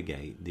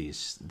navigate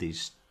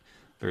these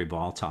very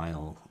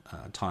volatile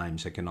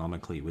times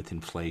economically with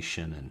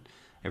inflation and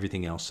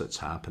everything else that's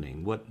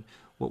happening? What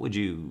would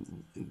you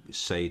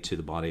say to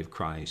the body of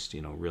Christ,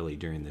 really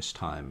during this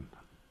time?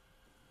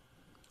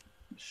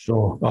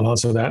 Sure, I'll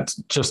answer that.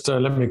 Just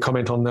let me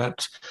comment on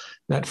that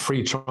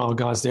free trial,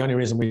 guys. The only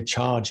reason we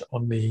charge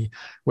on the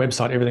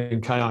website, everything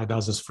KI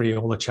does is free.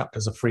 All the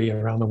chapters are free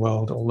around the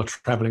world. All the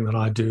traveling that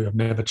I do, I've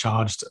never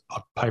charged.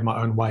 I pay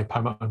my own way,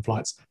 pay my own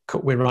flights.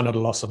 We run at a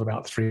loss of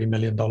about $3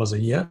 million a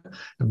year,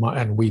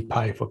 and we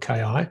pay for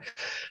KI.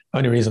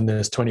 Only reason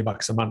there's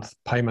 $20 a month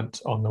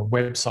payment on the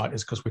website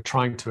is because we're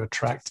trying to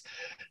attract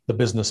the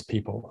business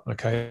people,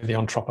 okay, the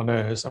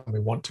entrepreneurs, and we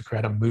want to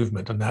create a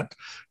movement, and that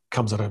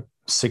comes at a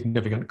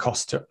significant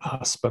cost to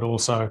us, but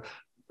also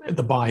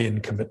the buy-in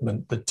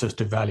commitment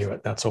to value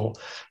it, that's all.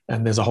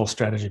 And there's a whole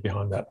strategy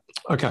behind that.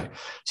 Okay,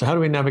 so how do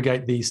we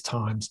navigate these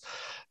times?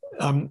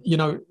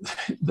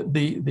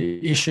 The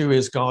issue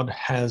is God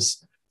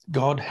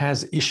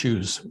has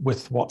issues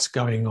with what's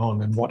going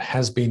on and what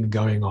has been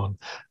going on.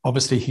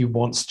 Obviously, he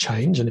wants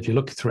change. And if you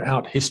look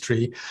throughout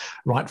history,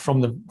 right from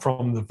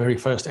the very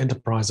first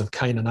enterprise of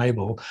Cain and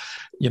Abel,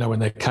 when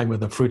they came with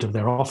the fruit of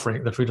their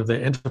offering, the fruit of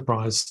their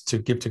enterprise to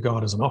give to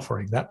God as an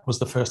offering, that was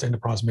the first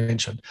enterprise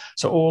mentioned.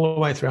 So all the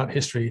way throughout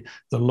history,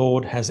 the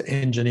Lord has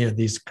engineered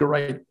these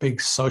great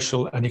big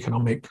social and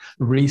economic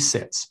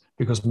resets,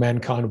 because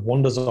mankind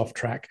wanders off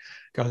track,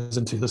 goes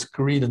into this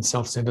greed and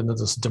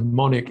self-centeredness, this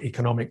demonic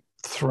economic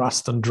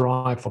thrust and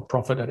drive for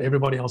profit at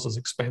everybody else's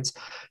expense,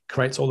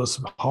 creates all this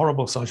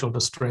horrible social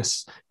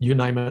distress. You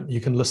name it,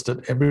 you can list it.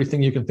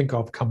 Everything you can think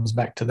of comes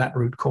back to that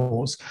root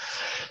cause.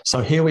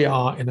 So here we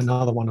are in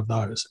another one of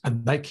those.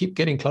 And they keep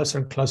getting closer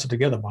and closer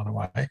together, by the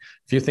way.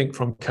 If you think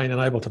from Cain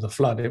and Abel to the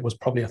flood, it was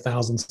probably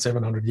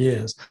 1,700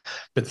 years.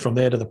 But from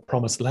there to the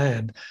promised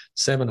land,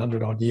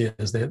 700 odd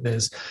years.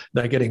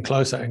 They're getting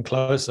closer and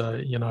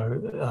closer.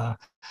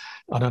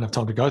 I don't have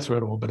time to go through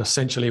it all, but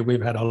essentially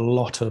we've had a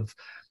lot of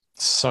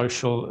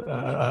social,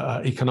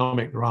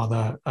 economic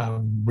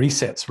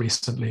resets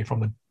recently,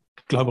 from the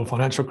global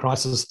financial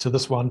crisis to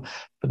this one,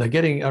 but they're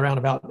getting around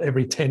about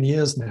every 10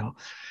 years now.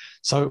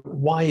 So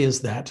why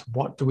is that?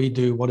 What do we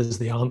do? What is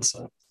the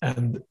answer?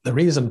 And the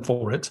reason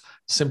for it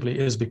simply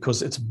is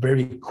because it's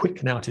very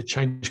quick now to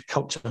change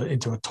culture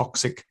into a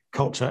toxic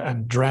culture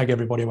and drag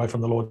everybody away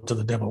from the Lord to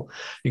the devil,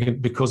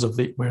 because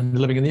we're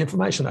living in the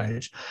information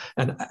age,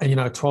 and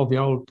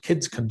 12-year-old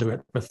kids can do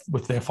it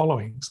with their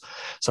followings.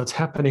 So it's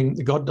happening.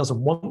 God doesn't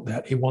want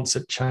that. He wants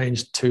it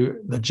changed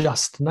to the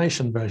just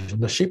nation version,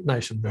 the sheep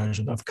nation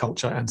version of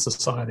culture and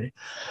society.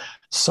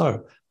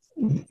 So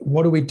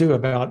what do we do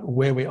about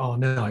where we are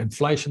now?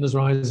 Inflation is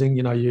rising.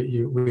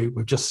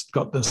 We've just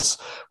got this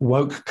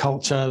woke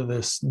culture,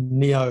 this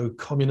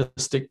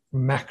neo-communistic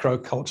macro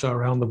culture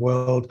around the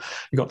world.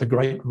 You've got the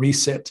Great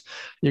Reset.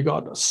 You've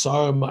got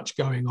so much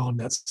going on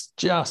that's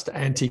just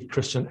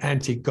anti-Christian,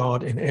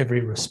 anti-God in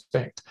every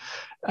respect.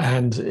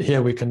 And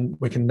here we can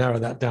narrow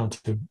that down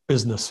to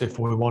business if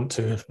we want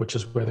to, which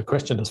is where the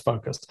question is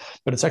focused.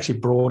 But it's actually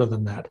broader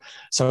than that.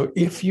 So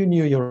if you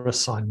knew your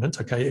assignment,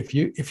 okay,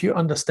 if you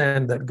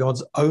understand that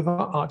God's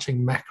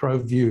overarching macro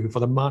view for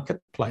the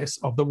marketplace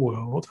of the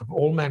world, of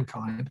all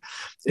mankind,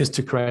 is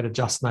to create a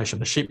just nation,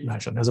 a sheep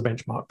nation, as a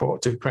benchmark for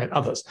to create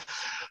others.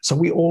 So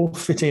we all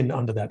fit in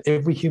under that.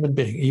 Every human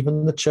being,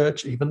 even the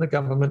church, even the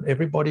government,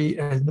 everybody,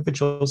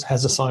 individuals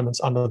has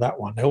assignments under that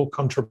one. They all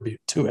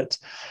contribute to it.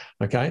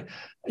 Okay.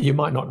 You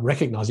might not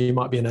recognize, you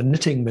might be in a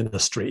knitting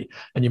ministry,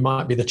 and you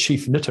might be the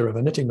chief knitter of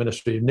a knitting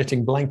ministry,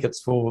 knitting blankets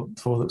for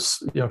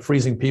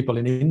freezing people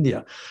in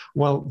India.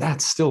 Well,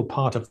 that's still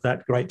part of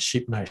that great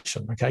sheep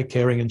nation, okay,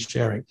 caring and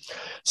sharing.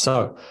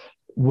 So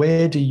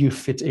Where do you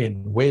fit in?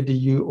 Where do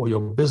you or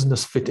your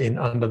business fit in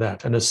under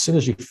that? And as soon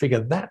as you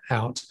figure that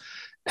out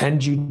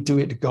and you do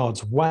it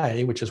God's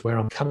way, which is where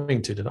I'm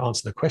coming to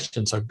answer the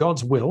question. So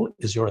God's will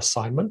is your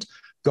assignment.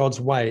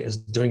 God's way is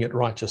doing it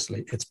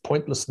righteously. It's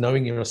pointless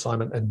knowing your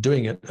assignment and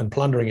doing it and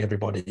plundering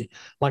everybody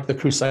like the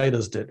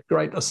Crusaders did.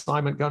 Great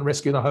assignment, go and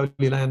rescue the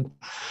Holy Land,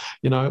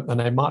 and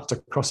they marched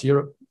across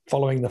Europe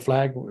following the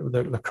flag,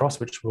 the cross,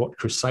 which is what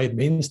crusade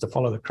means, to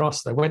follow the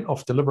cross. They went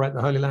off to liberate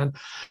the Holy Land,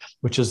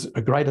 which is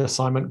a great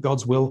assignment,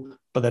 God's will,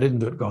 but they didn't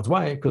do it God's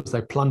way because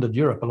they plundered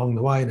Europe along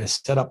the way and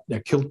they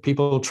killed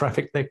people,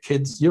 trafficked their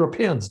kids,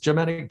 Europeans,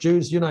 Germanic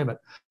Jews, you name it.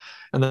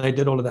 And they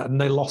did all of that, and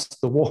they lost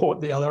the war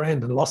at the other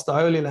end and lost the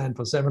Holy Land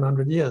for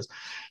 700 years.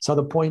 So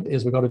the point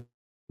is we've got to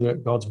do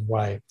it God's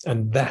way.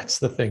 And that's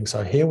the thing.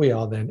 So here we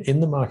are then in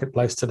the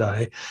marketplace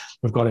today.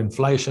 We've got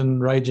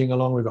inflation raging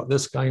along. We've got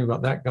this going, we've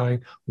got that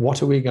going.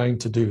 What are we going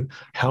to do?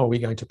 How are we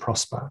going to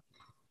prosper?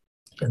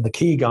 And the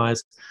key,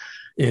 guys,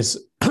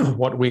 is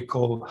what we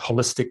call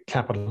holistic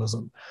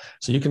capitalism.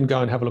 So you can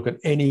go and have a look at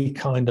any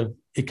kind of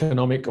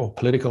economic or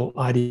political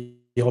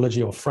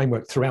ideology or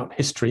framework throughout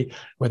history,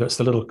 whether it's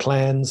the little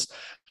clans,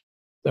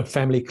 the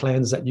family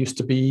clans that used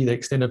to be, the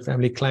extended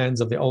family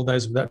clans of the old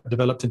days that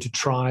developed into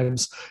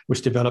tribes,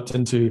 which developed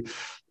into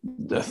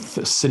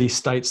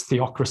city-states,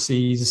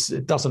 theocracies.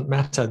 It doesn't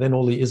matter. Then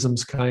all the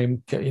isms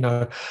came,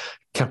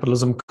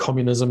 capitalism,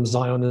 communism,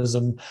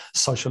 Zionism,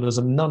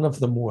 socialism. None of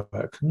them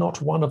work.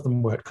 Not one of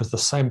them worked because the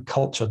same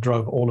culture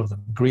drove all of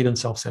them, greed and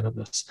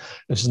self-centeredness.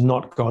 This is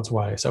not God's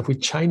way. So if we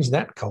change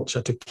that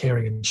culture to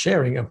caring and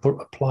sharing and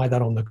apply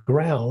that on the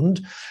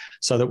ground,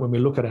 so that when we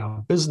look at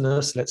our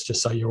business, let's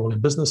just say you're all in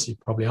business, you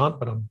probably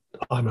aren't, but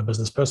I'm a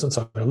business person.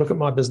 So I look at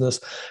my business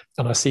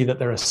and I see that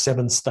there are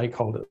 7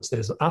 stakeholders.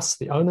 There's us,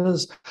 the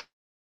owners,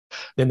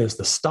 then there's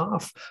the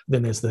staff,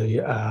 then there's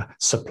the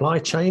supply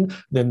chain,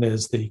 then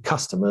there's the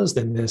customers,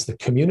 then there's the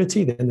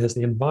community, then there's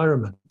the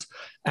environment.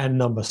 And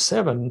number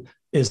 7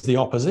 is the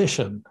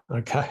opposition,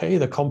 okay,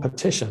 the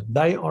competition.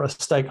 They are a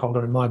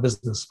stakeholder in my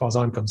business as far as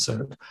I'm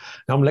concerned.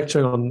 Now, I'm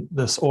lecturing on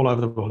this all over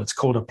the world. It's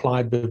called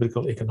applied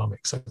biblical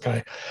economics,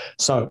 okay?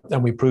 So,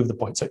 and we prove the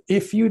point. So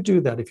if you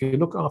do that, if you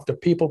look after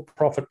people,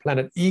 profit,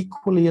 planet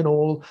equally in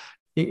all,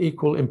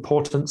 equal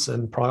importance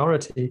and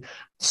priority,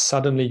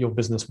 suddenly your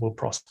business will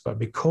prosper,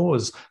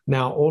 because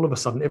now all of a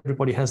sudden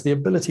everybody has the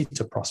ability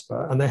to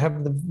prosper, and they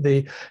have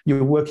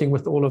you're working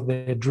with all of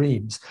their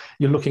dreams.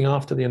 You're looking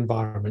after the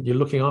environment. You're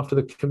looking after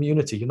the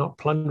community. You're not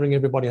plundering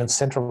everybody and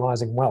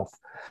centralizing wealth.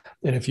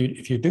 And if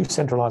you do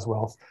centralize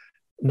wealth,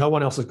 no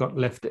one else has got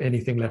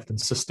anything left, and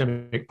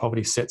systemic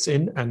poverty sets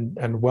in,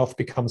 and wealth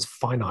becomes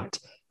finite.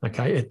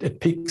 Okay, it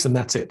peaks and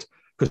that's it,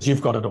 because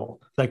you've got it all.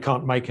 They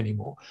can't make any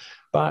more.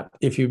 But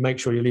if you make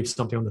sure you leave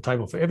something on the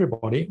table for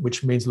everybody,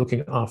 which means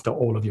looking after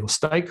all of your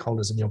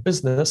stakeholders in your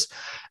business,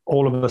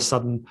 all of a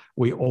sudden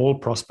we all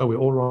prosper, we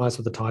all rise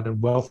with the tide, and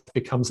wealth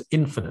becomes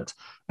infinite.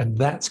 And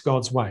that's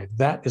God's way.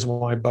 That is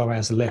why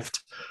Boaz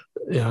left.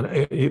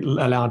 It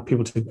allowed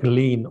people to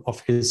glean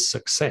off his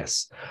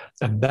success.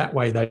 And that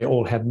way they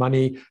all had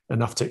money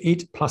enough to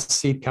eat, plus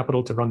seed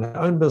capital to run their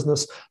own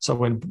business. So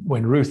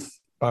when Ruth,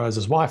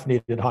 Boaz's wife,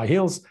 needed high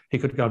heels, he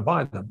could go and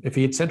buy them. If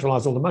he had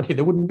centralized all the money,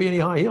 there wouldn't be any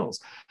high heels.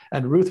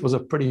 And Ruth was a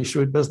pretty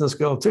shrewd business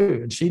girl too,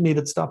 and she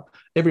needed stuff.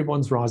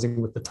 Everyone's rising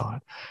with the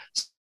tide.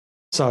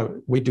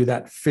 So we do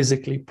that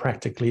physically,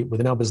 practically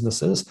within our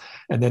businesses.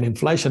 And then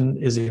inflation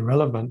is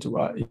irrelevant.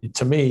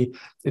 To me,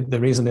 the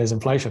reason there's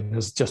inflation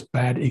is just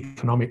bad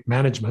economic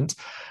management.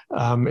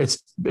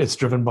 It's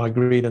driven by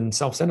greed and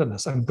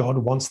self-centeredness, and God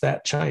wants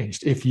that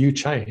changed. If you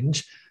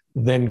change,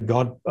 then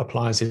God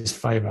applies his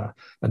favor.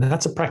 And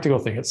that's a practical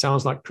thing. It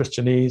sounds like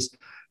Christianese,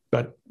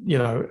 but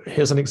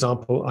here's an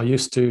example. I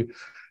used to,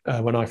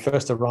 when I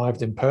first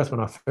arrived in Perth, when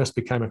I first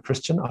became a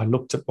Christian, I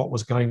looked at what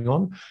was going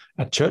on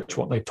at church,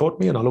 what they taught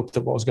me, and I looked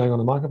at what was going on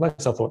in the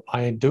marketplace. I thought,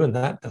 I ain't doing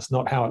that. That's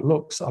not how it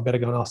looks. I better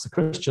go and ask the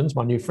Christians,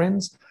 my new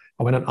friends.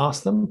 I went and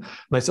asked them, and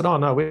they said, oh,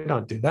 no, we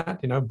don't do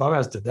that.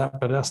 Boaz did that,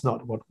 but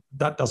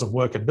that doesn't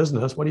work in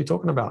business. What are you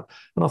talking about?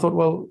 And I thought,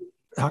 well,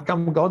 how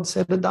come God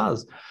said it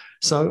does?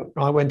 So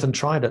I went and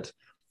tried it,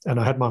 and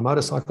I had my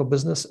motorcycle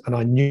business, and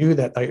I knew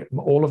that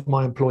all of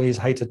my employees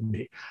hated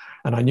me.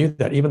 And I knew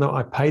that even though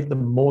I paid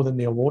them more than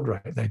the award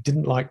rate, they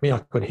didn't like me. I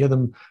could hear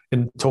them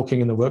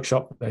talking in the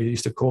workshop. They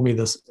used to call me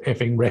this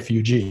effing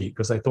refugee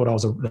because they thought I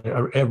was a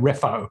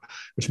refo,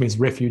 which means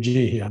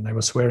refugee here. And they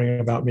were swearing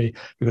about me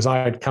because I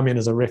had come in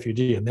as a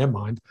refugee in their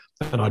mind,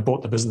 and I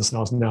bought the business and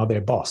I was now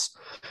their boss.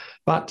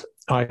 But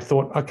I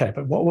thought, okay,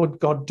 but what would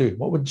God do?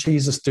 What would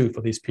Jesus do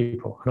for these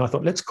people? And I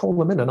thought, let's call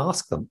them in and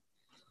ask them.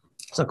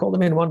 So I called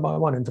them in one by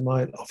one into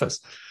my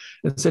office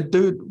and said,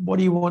 dude, what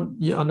do you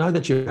want? I know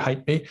that you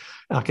hate me.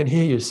 I can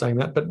hear you saying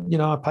that, but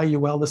I pay you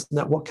well, this and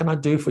that. What can I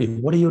do for you?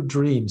 What are your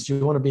dreams? Do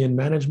you want to be in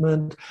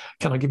management?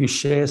 Can I give you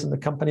shares in the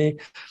company?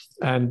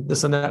 And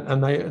this and that.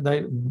 And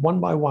they one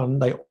by one,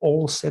 they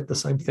all said the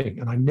same thing.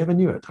 And I never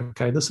knew it.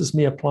 Okay, this is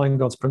me applying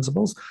God's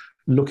principles,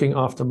 looking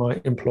after my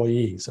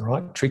employees, all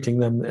right, treating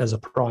them as a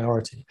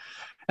priority.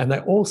 And they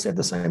all said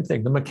the same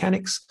thing. The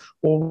mechanics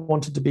all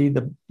wanted to be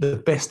the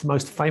best,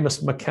 most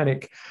famous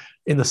mechanic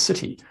in the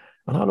city.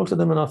 And I looked at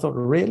them and I thought,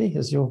 really?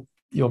 Is your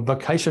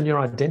vocation your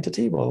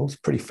identity? Well, it's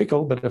pretty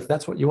fickle, but if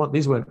that's what you want,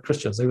 these weren't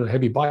Christians. They were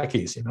heavy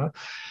bikies, you know.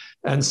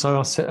 And so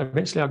I said,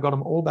 eventually I got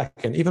them all back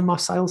in, even my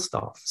sales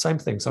staff, same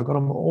thing. So I got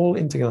them all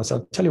in together. So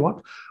I'll tell you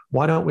what,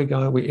 why don't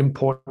we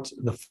import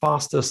the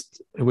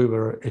fastest, we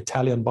were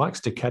Italian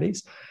bikes,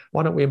 Ducatis.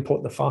 Why don't we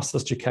import the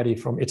fastest Ducati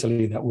from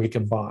Italy that we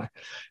can buy?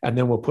 And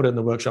then we'll put it in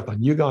the workshop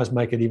and you guys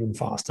make it even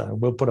faster. And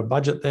we'll put a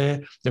budget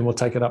there. Then we'll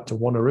take it up to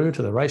Wanneroo,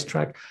 to the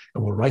racetrack,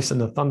 and we'll race in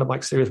the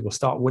Thunderbike series. We'll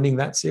start winning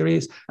that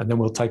series, and then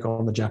we'll take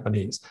on the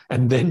Japanese.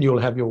 And then you'll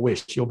have your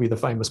wish. You'll be the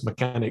famous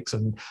mechanics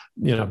and,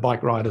 you know,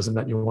 bike riders and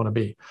that you want to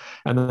be.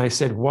 And then they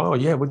said, wow,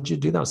 yeah, would you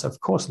do that? I said,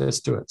 of course, let's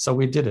do it. So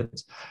we did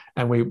it.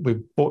 And we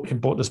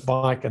bought this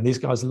bike, and these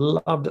guys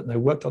loved it. And they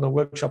worked on the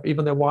workshop.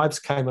 Even their wives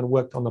came and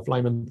worked on the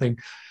flaming thing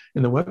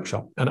in the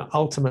workshop. And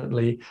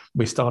ultimately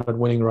we started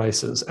winning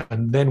races.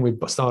 And then we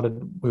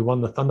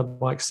won the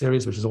Thunderbike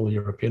series, which is all the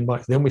European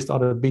bikes. Then we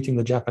started beating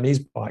the Japanese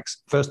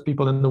bikes, first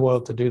people in the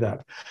world to do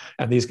that.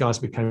 And these guys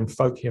became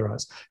folk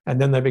heroes.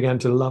 And then they began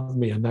to love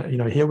me. And that, you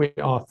know, here we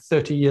are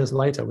 30 years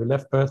later. We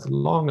left Perth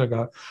long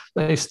ago.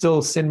 They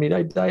still send me,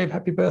 hey, Dave,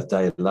 happy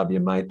birthday. Love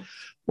you, mate.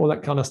 All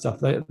that kind of stuff.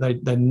 They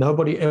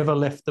nobody ever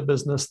left the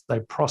business.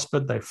 They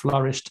prospered, they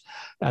flourished.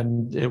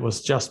 And it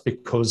was just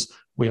because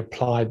we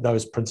applied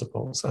those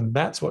principles. And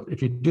that's what,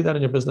 if you do that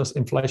in your business,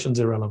 inflation's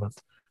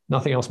irrelevant.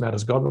 Nothing else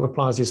matters. God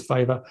applies his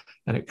favor,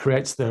 and it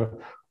creates the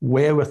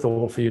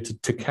wherewithal for you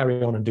to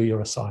carry on and do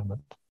your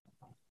assignment.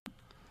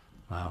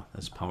 Wow,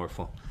 that's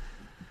powerful.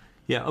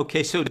 Yeah,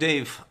 okay, so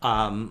Dave,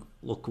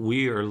 look,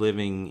 we are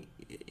living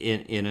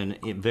in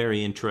a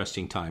very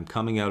interesting time,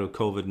 coming out of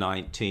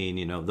COVID-19.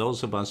 You know,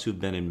 those of us who've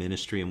been in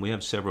ministry, and we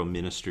have several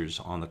ministers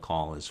on the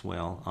call as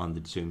well on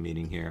the Zoom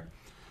meeting here.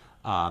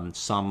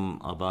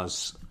 Some of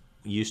us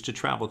used to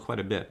travel quite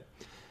a bit.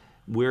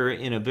 We're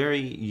in a very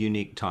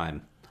unique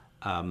time.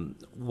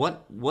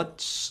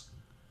 What's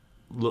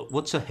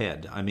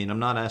ahead? I mean, I'm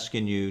not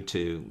asking you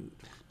to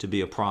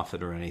be a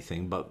prophet or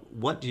anything, but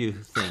what do you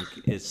think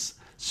is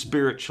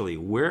spiritually,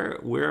 where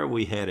are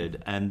we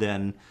headed? And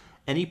then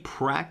any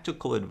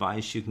practical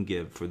advice you can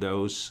give for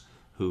those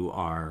who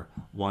are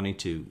wanting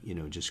to, you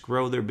know, just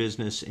grow their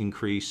business,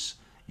 increase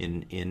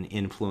in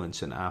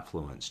influence and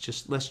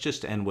affluence. Let's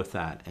just end with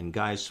that. And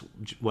guys,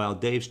 while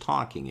Dave's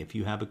talking, if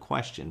you have a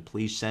question,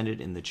 please send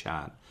it in the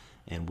chat,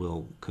 and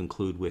we'll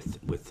conclude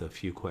with a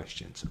few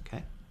questions.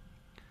 Okay.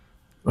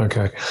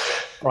 Okay.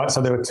 All right.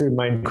 So there were two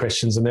main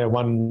questions in there,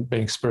 one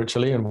being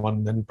spiritually and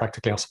one then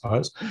practically, I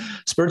suppose.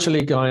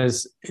 Spiritually,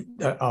 guys,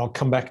 I'll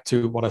come back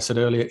to what I said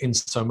earlier, in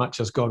so much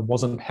as God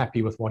wasn't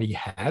happy with what he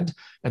had,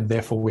 and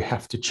therefore we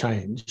have to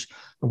change.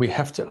 And we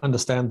have to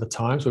understand the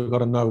times. We've got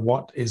to know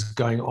what is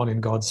going on in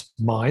God's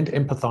mind,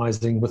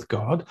 empathizing with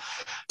God,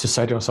 to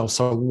say to ourselves,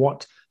 so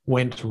what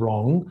went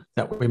wrong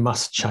that we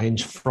must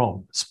change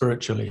from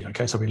spiritually?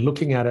 Okay, so we're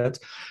looking at it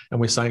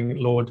and we're saying,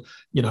 Lord,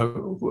 you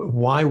know,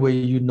 why were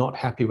you not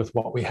happy with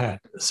what we had?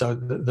 So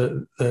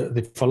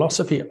the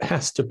philosophy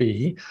has to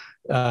be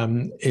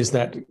is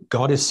that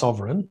God is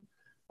sovereign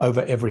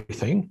over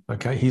everything.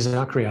 Okay, he's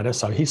our creator,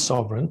 so he's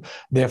sovereign.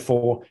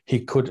 Therefore,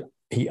 he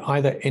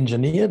either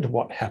engineered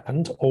what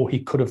happened or he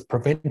could have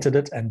prevented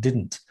it and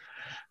didn't.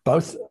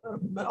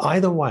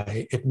 Either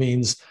way, it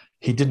means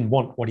he didn't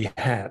want what he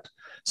had.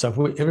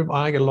 So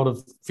I get a lot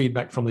of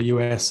feedback from the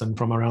US and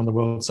from around the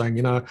world saying,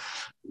 you know,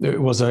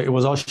 it was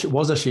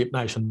a sheep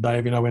nation,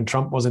 Dave, you know, when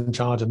Trump was in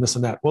charge and this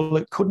and that. Well,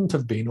 it couldn't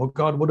have been, or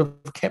God would have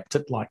kept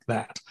it like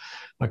that.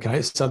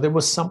 Okay, so there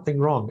was something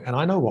wrong. And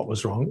I know what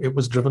was wrong. It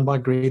was driven by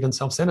greed and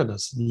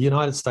self-centeredness. The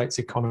United States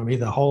economy,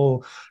 the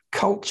whole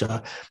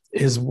culture,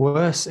 is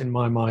worse in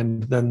my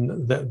mind than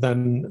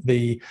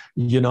the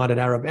United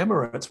Arab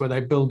Emirates, where they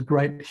build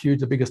great, huge,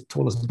 the biggest,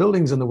 tallest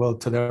buildings in the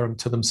world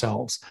to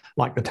themselves,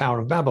 like the Tower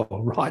of Babel,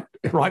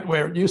 right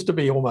where it used to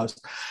be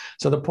almost.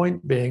 So the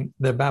point being,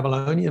 the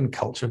Babylonian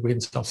culture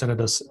with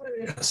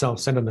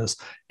self-centeredness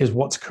is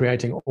what's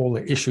creating all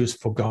the issues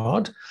for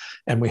God,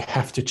 and we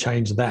have to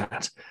change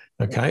that.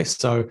 Okay,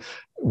 so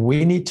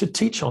we need to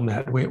teach on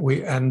that.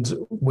 We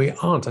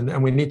aren't,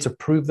 and we need to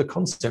prove the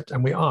concept,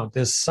 and we aren't.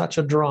 There's such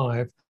a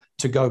drive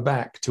to go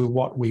back to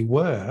what we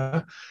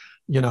were,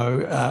 you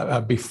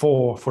know,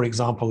 before, for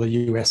example, the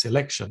US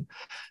election,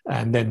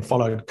 and then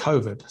followed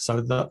COVID.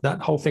 So that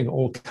whole thing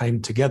all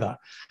came together.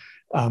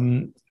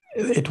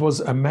 It was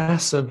a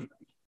massive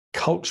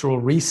cultural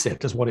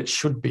reset, is what it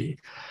should be.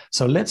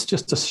 So let's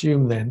just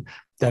assume then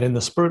that in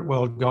the spirit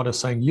world, God is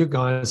saying, you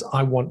guys,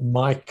 I want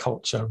my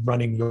culture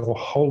running your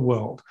whole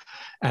world.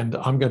 And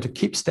I'm going to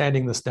keep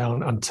standing this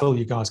down until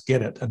you guys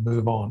get it and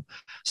move on.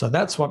 So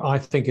that's what I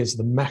think is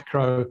the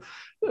macro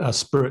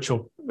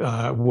spiritual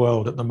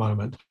world at the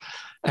moment.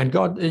 And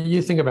God,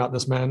 you think about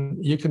this, man,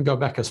 you can go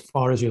back as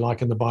far as you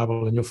like in the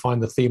Bible and you'll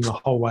find the theme the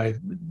whole way.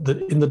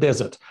 In the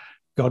desert,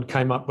 God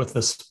came up with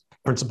this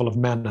principle of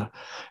manna.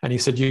 And he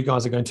said, you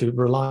guys are going to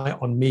rely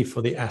on me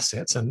for the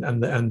assets and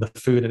the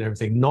food and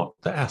everything, not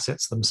the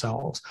assets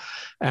themselves.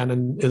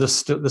 And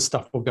this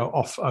stuff will go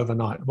off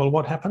overnight. Well,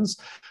 what happens?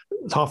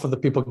 Half of the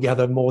people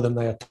gather more than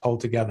they are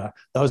told to gather.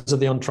 Those are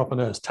the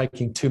entrepreneurs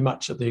taking too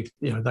much at the,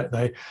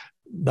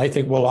 they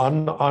think, well,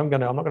 I'm not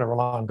going to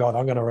rely on God.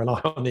 I'm going to rely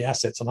on the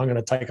assets, and I'm going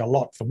to take a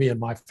lot for me and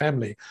my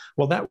family.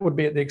 Well, that would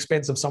be at the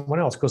expense of someone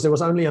else, because there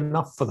was only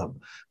enough for them.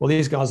 Well,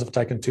 these guys have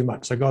taken too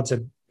much. So God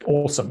said,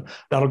 awesome,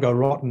 that'll go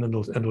rotten and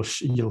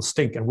you'll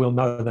stink, and we'll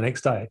know the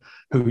next day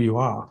who you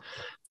are.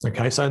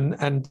 Okay, so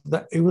and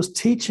that, it was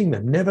teaching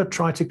them never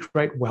try to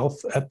create wealth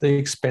at the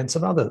expense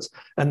of others,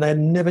 and they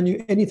never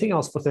knew anything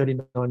else for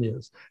 39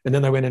 years. And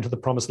then they went into the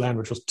promised land,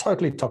 which was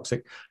totally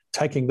toxic,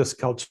 taking this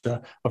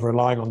culture of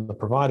relying on the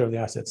provider of the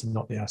assets and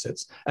not the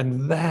assets.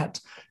 And that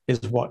is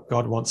what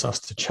God wants us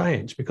to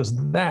change, because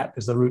that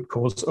is the root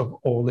cause of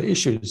all the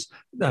issues,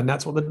 and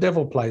that's what the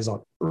devil plays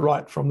on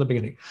right from the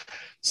beginning.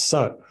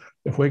 So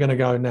if we're going to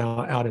go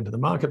now out into the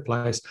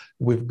marketplace,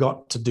 we've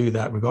got to do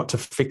that. We've got to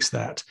fix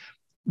that.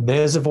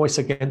 There's a voice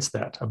against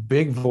that, a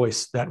big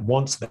voice that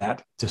wants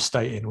that to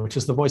stay in, which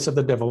is the voice of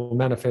the devil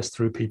manifest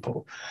through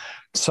people.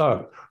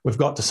 So we've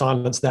got to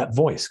silence that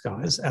voice,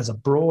 guys, as a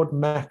broad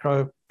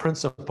macro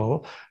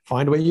principle.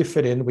 Find where you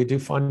fit in. We do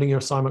finding your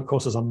assignment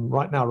courses. I'm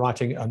right now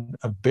writing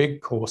a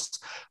big course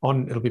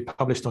it'll be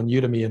published on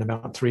Udemy in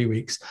about 3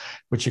 weeks,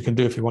 which you can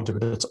do if you want to,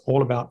 but it's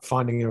all about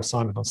finding your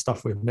assignment on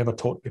stuff we've never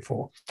taught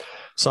before.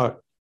 So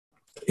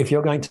if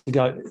you're going to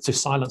go to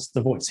silence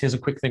the voice, here's a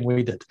quick thing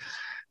we did.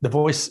 The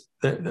voice,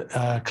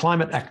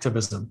 climate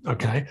activism,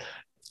 okay?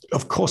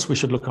 Of course, we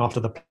should look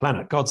after the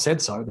planet. God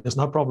said so. There's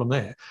no problem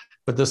there.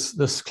 But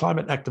this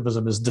climate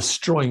activism is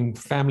destroying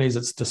families.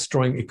 It's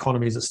destroying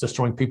economies. It's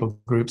destroying people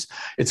groups.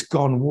 It's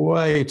gone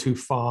way too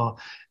far,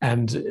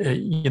 and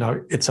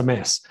it's a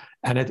mess.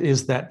 And it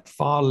is that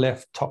far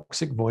left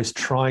toxic voice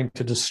trying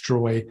to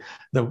destroy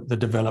the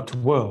developed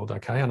world.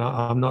 Okay, and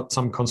I'm not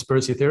some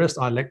conspiracy theorist.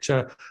 I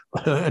lecture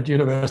at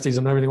universities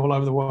and everything all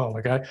over the world.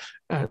 Okay,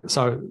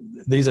 so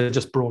these are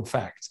just broad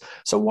facts.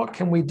 So what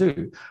can we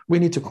do? We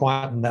need to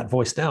quieten that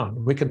voice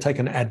down. We can take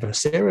an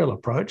adversarial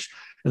approach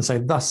and say,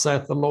 thus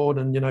saith the Lord,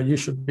 and you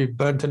should be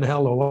burnt in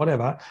hell or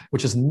whatever,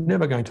 which is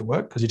never going to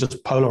work, because you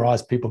just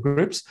polarize people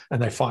groups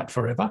and they fight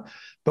forever.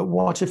 But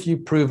what if you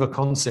prove a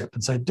concept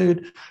and say,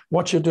 dude,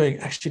 what you're doing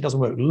actually doesn't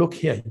work. Look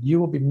here, you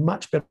will be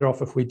much better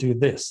off if we do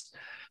this.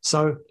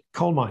 So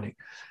coal mining.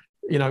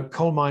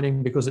 Coal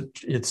mining, because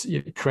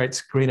it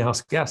creates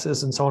greenhouse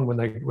gases and so on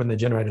when they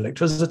generate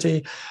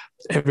electricity.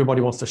 Everybody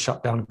wants to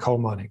shut down coal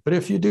mining. But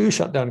if you do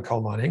shut down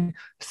coal mining,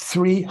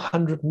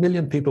 300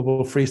 million people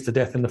will freeze to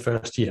death in the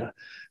first year.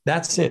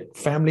 That's it.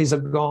 Families are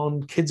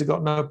gone. Kids have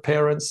got no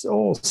parents,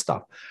 all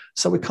stuff.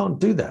 So we can't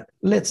do that.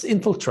 Let's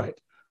infiltrate.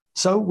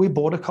 So we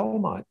bought a coal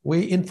mine.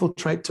 We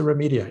infiltrate to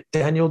remediate.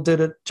 Daniel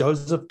did it.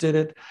 Joseph did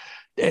it.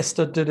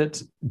 Esther did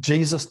it.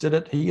 Jesus did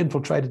it. He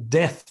infiltrated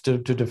death to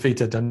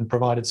defeat it and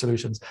provided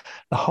solutions.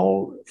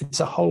 It's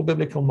a whole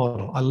biblical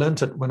model. I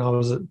learned it when I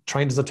was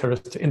trained as a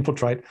terrorist, to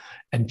infiltrate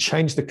and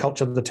change the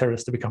culture of the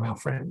terrorists to become our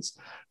friends.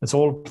 It's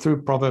all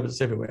through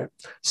Proverbs everywhere.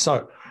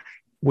 So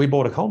we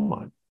bought a coal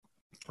mine.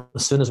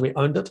 As soon as we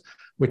owned it,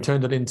 we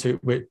turned it into,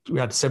 we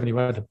had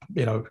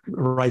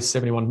raised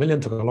 71 million,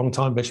 took a long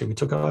time. Eventually we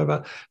took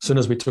over. As soon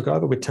as we took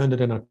over, we turned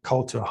it in a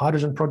coal to a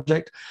hydrogen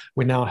project.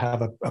 We now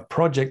have a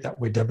project that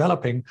we're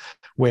developing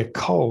where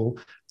coal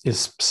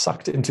is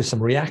sucked into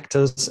some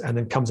reactors and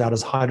then comes out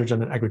as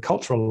hydrogen and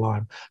agricultural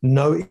lime.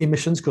 No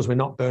emissions, because we're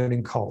not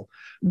burning coal.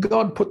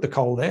 God put the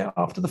coal there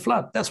after the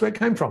flood. That's where it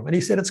came from. And he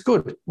said it's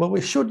good. Well,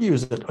 we should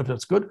use it if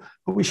it's good,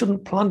 but we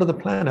shouldn't plunder the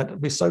planet and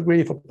be so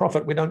greedy for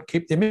profit we don't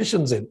keep the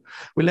emissions in.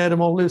 We let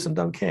them all loose and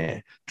don't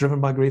care, driven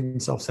by greed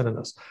and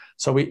self-centeredness.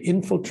 So we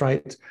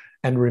infiltrate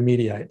and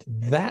remediate.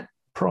 That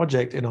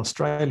project in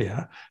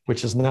Australia,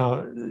 which is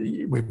now,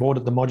 we've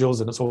ordered the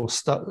modules and it's all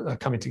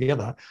coming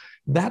together,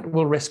 that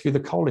will rescue the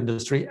coal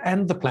industry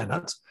and the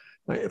planet.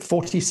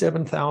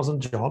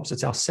 47,000 jobs.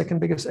 It's our second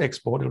biggest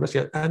export.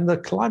 And the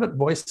climate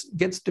voice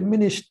gets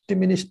diminished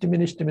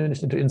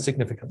into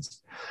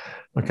insignificance.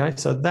 Okay,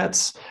 so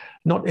that's,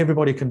 not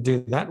everybody can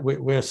do that.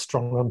 We're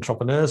strong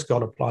entrepreneurs.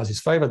 God applies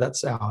his favor.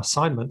 That's our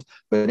assignment.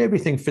 But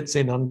everything fits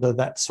in under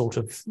that sort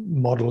of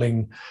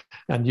modeling.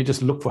 And you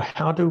just look for,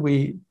 how do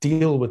we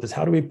deal with this?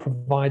 How do we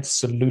provide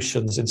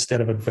solutions instead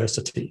of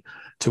adversity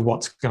to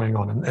what's going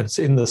on? And it's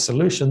in the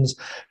solutions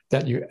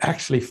that you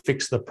actually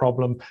fix the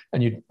problem,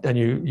 and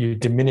you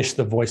diminish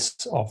the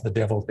voice of the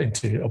devil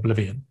into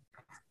oblivion.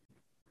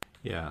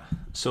 Yeah.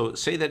 So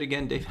say that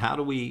again, Dave. How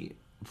do we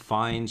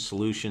find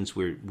solutions?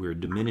 We're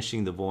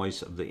diminishing the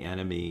voice of the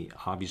enemy.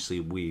 Obviously,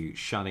 we're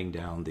shutting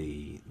down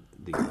the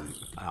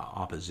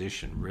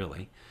opposition,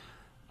 really.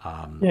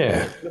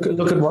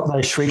 Look at what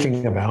they're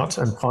shrieking about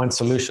and find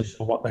solutions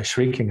for what they're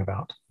shrieking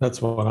about. That's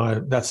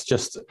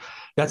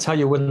how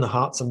you win the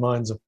hearts and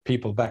minds of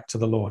people back to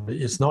the Lord.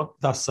 It's not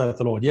thus saith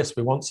the Lord. Yes,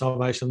 we want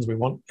salvations. We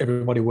want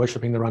everybody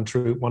worshiping the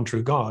one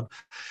true God.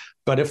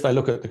 But if they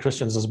look at the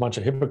Christians as a bunch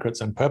of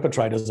hypocrites and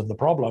perpetrators of the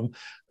problem,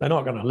 they're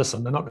not going to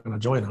listen. They're not going to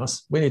join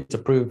us. We need to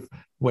prove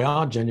we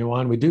are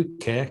genuine. We do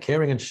care,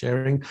 caring and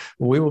sharing.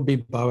 We will be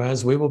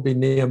Boaz. We will be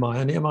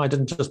Nehemiah. Nehemiah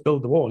didn't just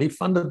build the wall. He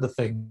funded the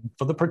thing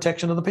for the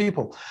protection of the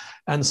people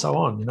and so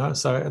on, you know.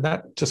 So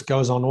that just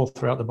goes on all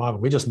throughout the Bible.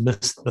 We just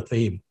missed the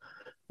theme.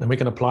 And we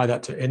can apply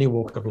that to any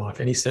walk of life,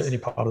 any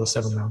part of the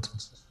seven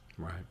mountains.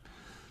 Right.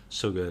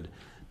 So good.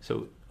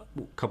 So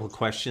a couple of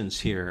questions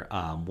here.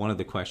 One of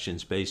the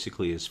questions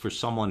basically is for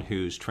someone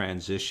who's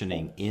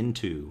transitioning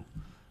into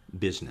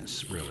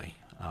business, really.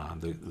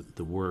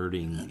 The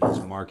wording is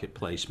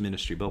marketplace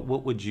ministry, but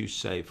what would you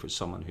say for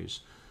someone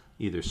who's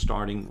either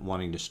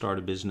wanting to start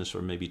a business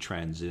or maybe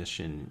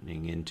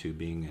transitioning into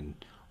being an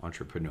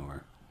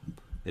entrepreneur?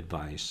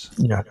 Advice.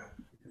 Yeah.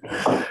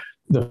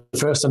 The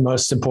first and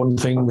most important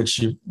thing, which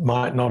you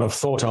might not have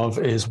thought of,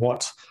 is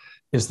what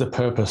is the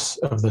purpose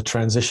of the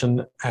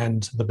transition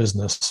and the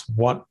business?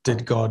 What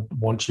did God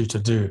want you to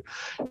do?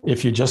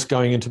 If you're just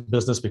going into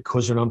business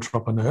because you're an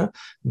entrepreneur,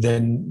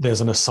 then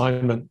there's an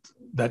assignment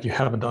that you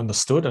haven't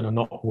understood and are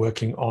not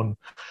working on.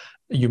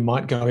 You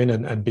might go in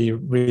and be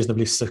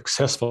reasonably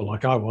successful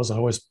like I was. I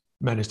always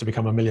managed to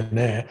become a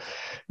millionaire,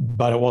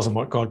 but it wasn't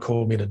what God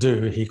called me to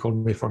do. He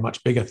called me for a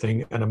much bigger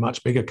thing and a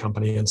much bigger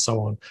company and so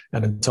on.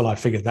 And until I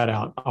figured that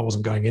out, I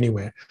wasn't going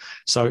anywhere.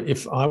 So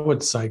if I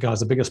would say,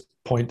 guys, the biggest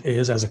point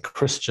is, as a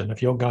Christian,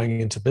 if you're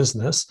going into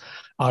business,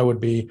 I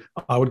would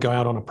go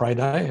out on a pray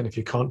day. And if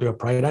you can't do a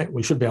pray day,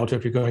 we should be able to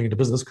if you're going into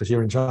business because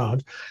you're in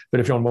charge. But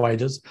if you're on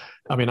wages,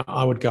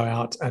 I would go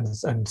out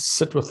and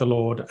sit with the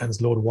Lord and,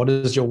 Lord, what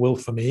is your will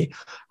for me?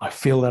 I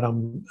feel that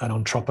I'm an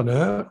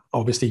entrepreneur.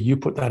 Obviously, you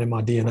put that in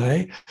my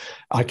DNA.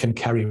 I can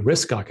carry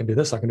risk. I can do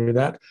this. I can do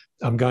that.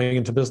 I'm going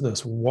into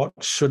business.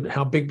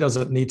 How big does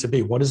it need to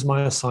be? What is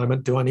my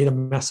assignment? Do I need a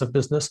massive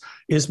business?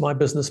 Is my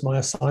business my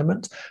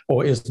assignment?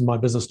 Or is my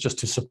business just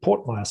to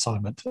support my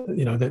assignment?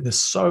 You know,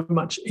 there's so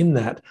much in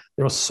that.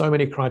 There are so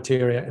many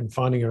criteria in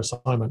finding your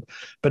assignment.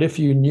 But if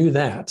you knew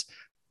that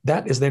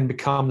then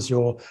becomes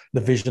the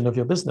vision of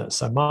your business.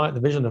 So the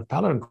vision of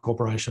Paladin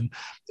Corporation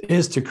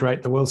is to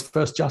create the world's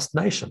first just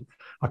nation.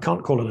 I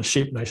can't call it a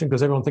sheep nation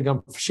because everyone thinks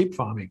I'm sheep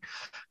farming,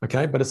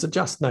 okay? But it's a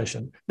just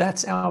nation.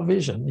 That's our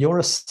vision. Your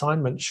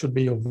assignment should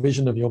be your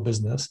vision of your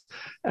business,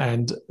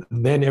 and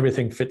then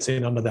everything fits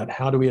in under that.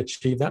 How do we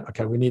achieve that?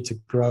 Okay, we need to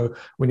grow.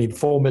 We need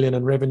 4 million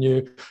in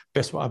revenue.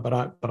 But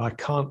I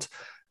can't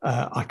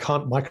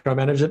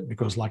micromanage it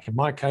because, like in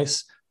my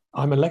case,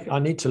 I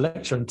need to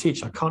lecture and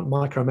teach. I can't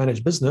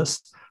micromanage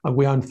business.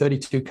 We own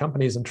 32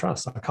 companies and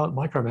trusts. I can't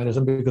micromanage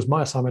them because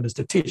my assignment is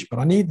to teach, but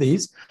I need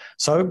these.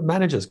 So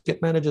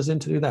get managers in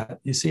to do that.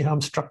 You see how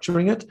I'm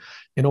structuring it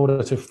in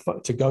order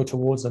to go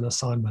towards an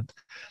assignment.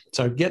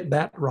 So get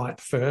that right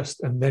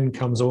first, and then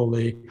comes all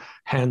the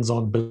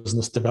hands-on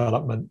business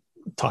development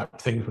type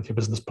things with your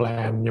business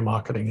plan, your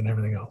marketing, and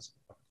everything else.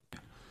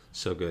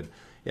 So good.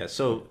 Yeah,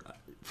 so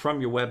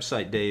from your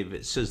website, Dave,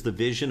 it says the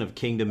vision of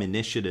Kingdom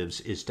Initiatives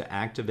is to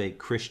activate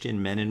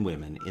Christian men and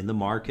women in the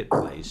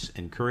marketplace,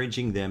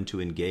 encouraging them to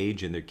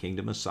engage in their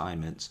kingdom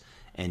assignments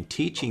and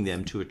teaching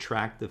them to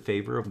attract the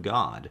favor of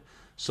God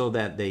so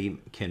that they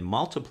can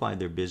multiply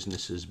their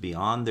businesses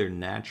beyond their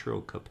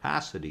natural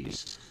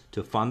capacities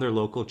to fund their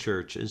local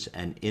churches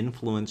and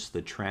influence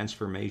the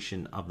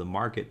transformation of the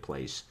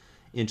marketplace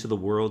into the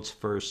world's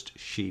first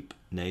sheep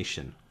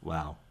nation.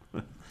 Wow.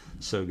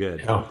 So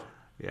good.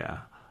 Yeah.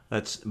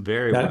 That's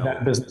very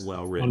that business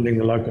well written. Funding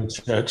the local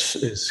church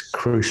is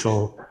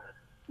crucial.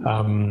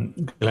 Glenn,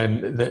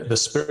 the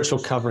spiritual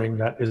covering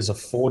that is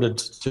afforded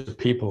to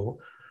people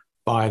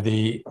by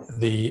the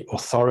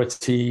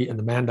authority and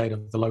the mandate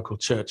of the local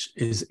church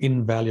is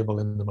invaluable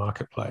in the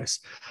marketplace.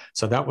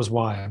 So that was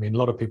why, a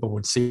lot of people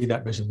would see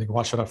that vision and think,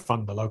 why should I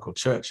fund the local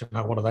church?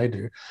 What do they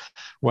do?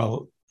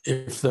 Well,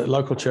 if the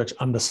local church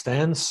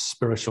understands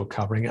spiritual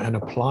covering and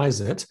applies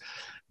it,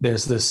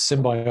 there's this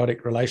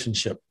symbiotic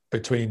relationship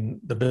between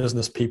the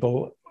business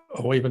people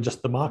or even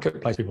just the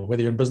marketplace people,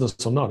 whether you're in business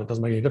or not, it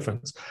doesn't make any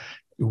difference.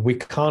 We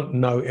can't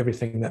know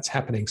everything that's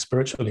happening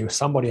spiritually.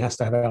 Somebody has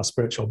to have our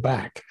spiritual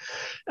back.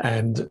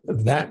 And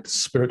that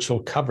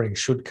spiritual covering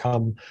should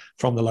come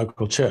from the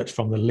local church,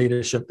 from the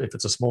leadership. If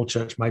it's a small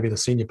church, maybe the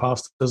senior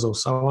pastors or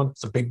so on.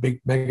 It's a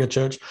big mega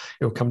church.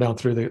 It will come down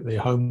through the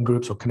home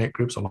groups or connect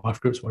groups or life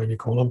groups, whatever you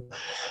call them.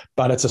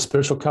 But it's a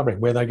spiritual covering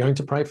where they're going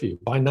to pray for you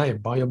by name,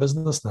 by your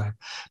business name.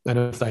 And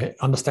if they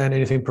understand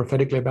anything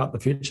prophetically about the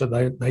future,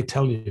 they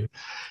tell you.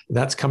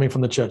 That's coming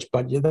from the church.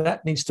 But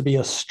that needs to be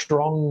a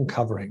strong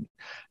covering,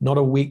 not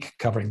a weak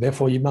covering.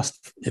 Therefore, you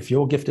must, if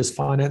your gift is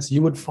finance,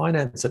 you would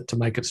finance it to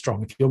make it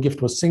strong. If your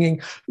gift was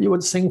singing, you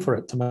would sing for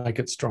it to make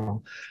it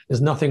strong. There's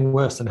nothing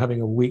worse than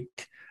having a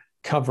weak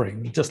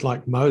covering, just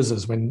like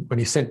Moses when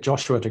he sent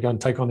Joshua to go and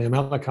take on the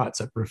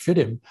Amalekites at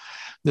Rephidim.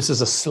 This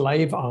is a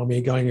slave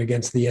army going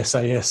against the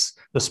SAS,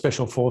 the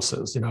special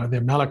forces. You know, the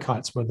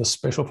Amalekites were the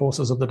special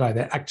forces of the day.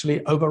 They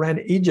actually overran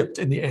Egypt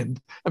in the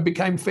end and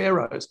became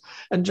pharaohs.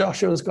 And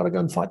Joshua's got to go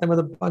and fight them with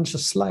a bunch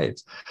of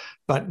slaves.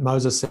 But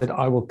Moses said,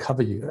 I will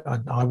cover you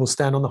and I will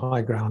stand on the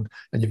high ground,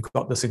 and you've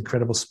got this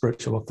incredible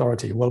spiritual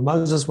authority. Well,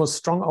 Moses was a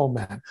strong old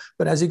man,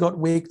 but as he got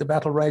weak, the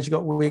battle rage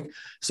got weak.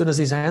 As soon as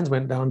his hands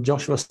went down,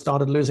 Joshua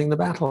started losing the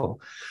battle.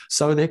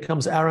 So there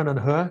comes Aaron and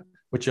Hur,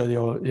 which are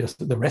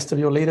the rest of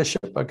your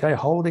leadership, okay,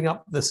 holding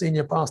up the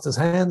senior pastor's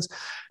hands.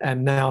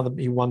 And now that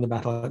he won the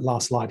battle at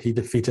last light, he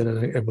defeated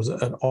it. It was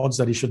an odds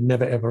that he should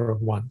never, ever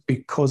have won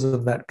because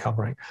of that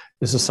covering.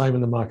 It's the same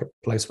in the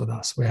marketplace with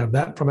us. We have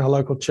that from our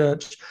local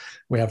church.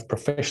 We have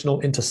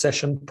professional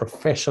intercession,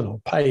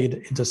 professional paid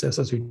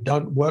intercessors who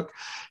don't work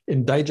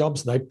in day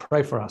jobs. They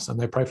pray for us, and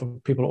they pray for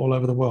people all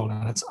over the world.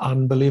 And it's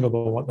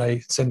unbelievable what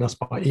they send us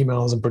by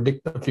emails and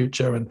predict the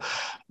future and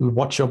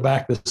watch your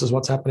back. This is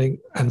what's happening,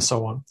 and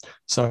so on.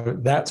 So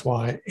that's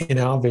why in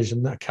our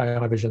vision, the KI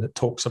vision, it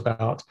talks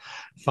about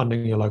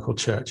funding your local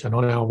church. And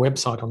on our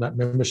website, on that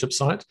membership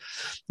site,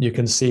 you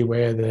can see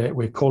where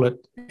we call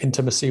it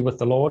intimacy with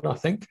the Lord, I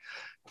think.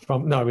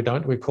 No, we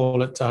don't. We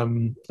call it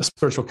a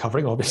spiritual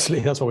covering, obviously.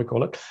 That's what we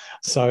call it.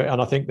 So,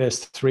 and I think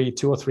there's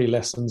two or three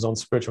lessons on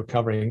spiritual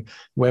covering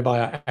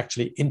whereby I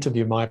actually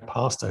interview my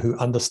pastor who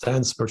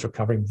understands spiritual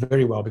covering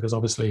very well, because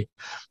obviously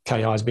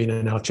KI has been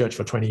in our church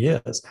for 20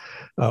 years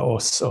or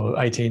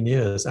 18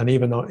 years, and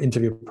even I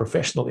interview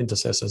professional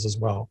intercessors as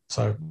well.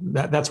 So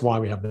that's why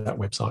we have that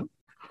website.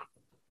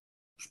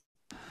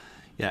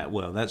 Yeah,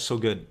 well, that's so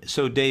good.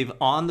 So, Dave,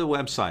 on the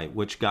website,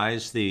 which,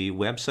 guys, the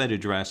website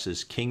address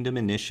is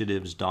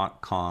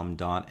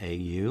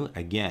kingdominitiatives.com.au.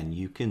 Again,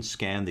 you can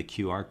scan the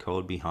QR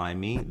code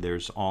behind me.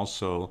 There's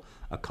also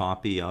a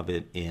copy of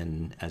it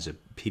as a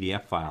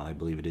PDF file, I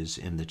believe it is,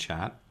 in the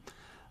chat.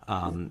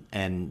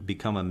 And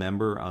become a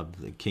member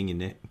of the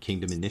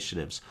Kingdom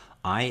Initiatives.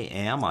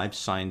 I've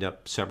signed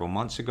up several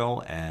months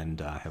ago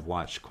and have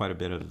watched quite a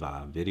bit of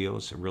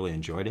videos. I really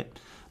enjoyed it.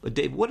 But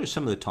Dave, what are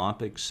some of the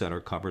topics that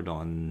are covered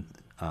on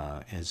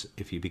as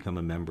if you become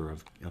a member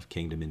of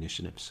Kingdom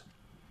Initiatives?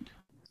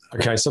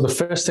 Okay, so the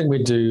first thing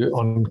we do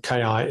on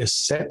KI is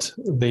set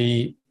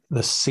the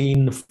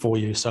scene for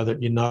you so that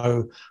you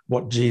know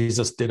what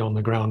Jesus did on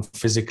the ground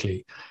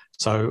physically.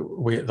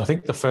 So I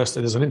think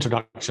there's an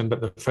introduction,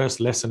 but the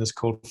first lesson is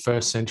called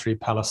First Century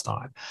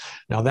Palestine.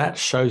 Now that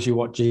shows you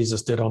what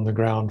Jesus did on the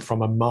ground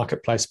from a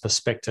marketplace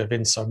perspective,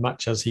 in so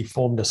much as he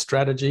formed a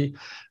strategy.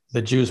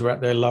 The Jews were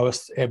at their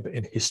lowest ebb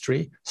in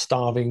history,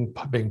 starving,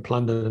 being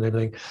plundered and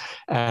everything.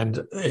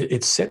 And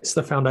it sets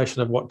the foundation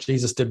of what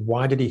Jesus did.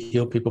 Why did he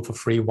heal people for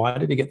free? Why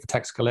did he get the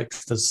tax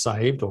collectors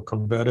saved or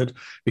converted?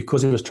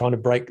 Because he was trying to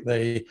break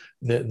the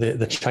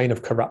chain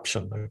of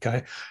corruption,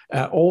 okay?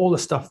 All the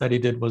stuff that he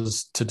did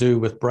was to do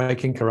with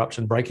breaking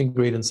corruption, breaking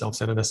greed and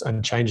self-centeredness,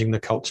 and changing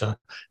the culture.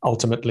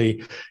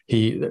 Ultimately,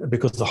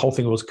 because the whole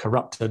thing was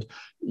corrupted,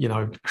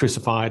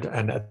 crucified,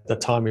 and at the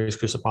time he was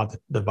crucified,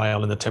 the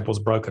veil in the temple was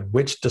broken,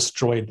 which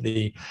destroyed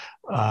the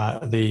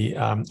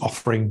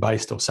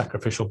offering-based or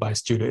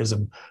sacrificial-based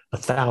Judaism.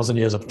 1,000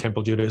 years of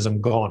temple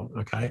Judaism gone,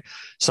 okay?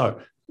 So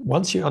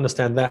once you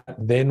understand that,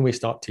 then we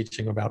start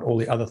teaching about all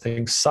the other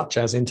things, such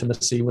as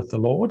intimacy with the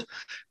Lord.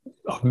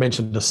 I've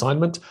mentioned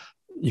assignment.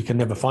 You can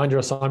never find your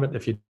assignment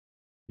if you're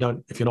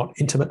not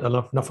intimate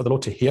enough with the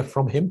Lord to hear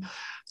from him.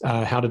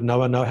 How did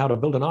Noah know how to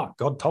build an ark?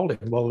 God told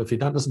him. Well, if you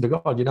don't listen to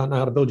God, you don't know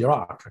how to build your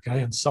ark,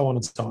 okay? And so on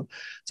and so on.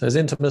 So there's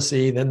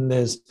intimacy, then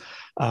there's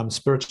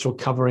spiritual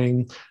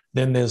covering,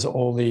 then there's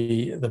all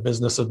the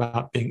business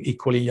about being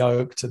equally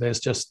yoked. There's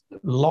just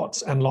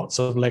lots and lots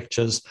of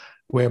lectures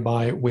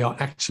whereby we are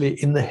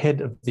actually in the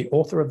head of the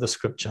author of the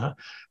scripture.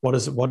 What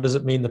does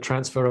it mean, the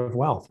transfer of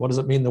wealth? What does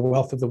it mean, the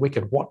wealth of the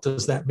wicked? What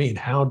does that mean?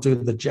 How do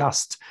the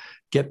just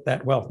get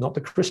that wealth? Not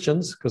the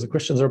Christians, because the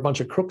Christians are a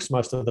bunch of crooks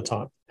most of the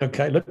time,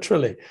 okay,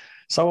 literally,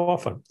 so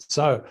often.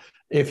 So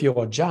if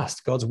you're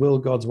just, God's will,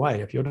 God's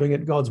way, if you're doing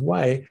it God's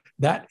way,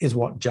 that is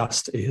what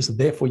just is.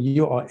 Therefore,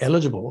 you are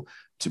eligible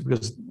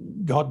because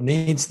God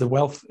needs the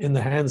wealth in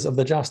the hands of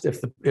the just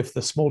if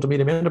the small to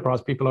medium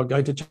enterprise people are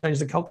going to change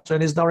the culture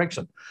in his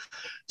direction.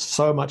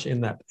 So much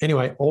in that.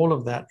 Anyway, all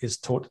of that is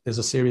taught. There's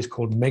a series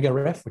called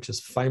MEGA-REF, which is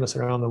famous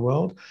around the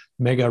world.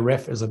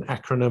 MEGA-REF is an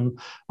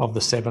acronym of the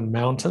 7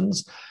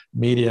 mountains: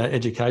 media,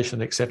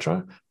 education,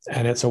 etc.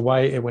 And it's a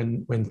way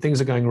when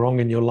things are going wrong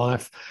in your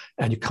life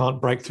and you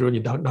can't break through and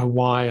you don't know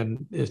why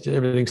and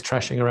everything's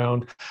trashing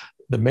around.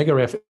 The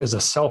MEGA-REF is a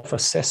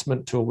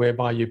self-assessment tool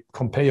whereby you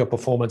compare your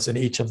performance in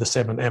each of the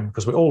 7M,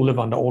 because we all live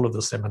under all of the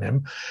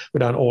 7M. We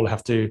don't all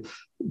have to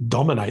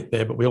dominate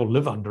there, but we all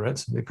live under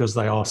it because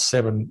they are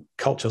 7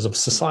 cultures of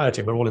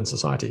society. We're all in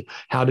society.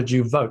 How did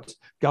you vote?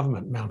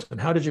 Government mountain.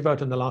 How did you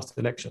vote in the last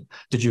election?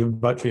 Did you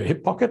vote for your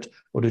hip pocket,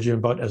 or did you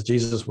vote as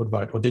Jesus would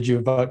vote? Or did you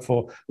vote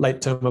for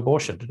late-term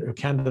abortion? Did your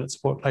candidate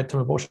support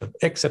late-term abortion,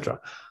 etc.?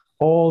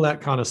 All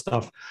that kind of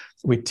stuff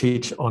we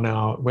teach on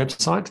our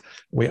website.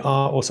 We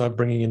are also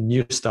bringing in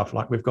new stuff,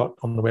 like we've got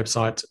on the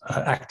website,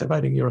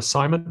 activating your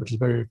assignment, which is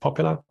very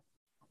popular,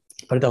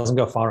 but it doesn't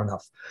go far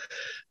enough.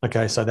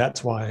 Okay, so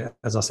that's why,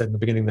 as I said in the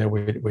beginning there,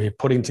 we're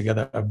putting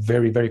together a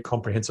very, very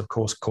comprehensive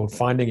course called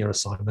Finding Your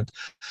Assignment,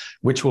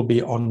 which will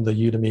be on the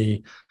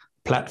Udemy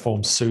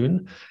platform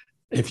soon.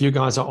 If you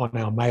guys are on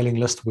our mailing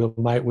list, we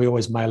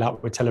always mail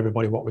out. We tell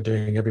everybody what we're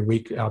doing every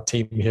week. Our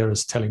team here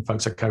is telling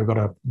folks, okay, we've got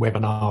a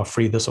webinar,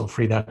 free this or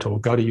free that, or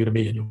go to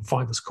Udemy and you'll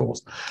find this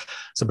course.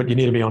 So, but you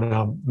need to be on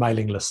our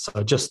mailing list.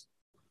 So just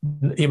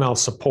email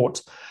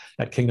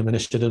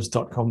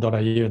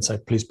support@kingdominitiatives.com.au and say,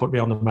 please put me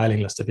on the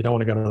mailing list. If you don't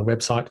want to go to the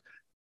website,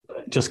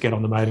 just get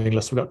on the mailing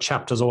list. We've got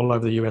chapters all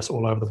over the US,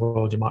 all over the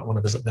world. You might want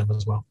to visit them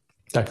as well.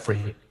 They're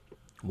free.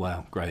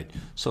 Wow, great.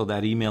 So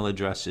that email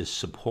address is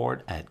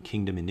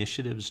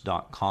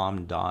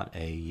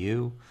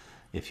support@kingdominitiatives.com.au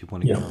if you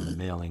want to get on the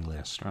mailing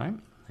list, right?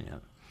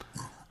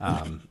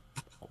 Yeah.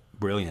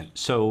 Brilliant.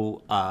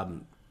 So,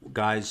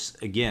 guys,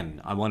 again,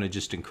 I want to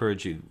just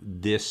encourage you.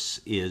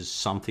 This is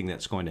something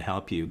that's going to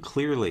help you.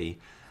 Clearly,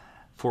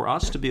 for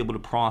us to be able to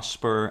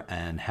prosper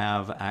and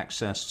have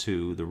access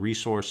to the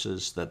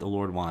resources that the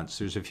Lord wants,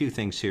 there's a few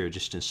things here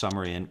just in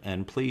summary,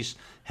 and please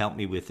help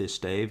me with this,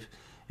 Dave,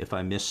 if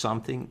I miss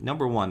something.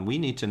 Number one, we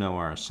need to know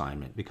our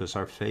assignment, because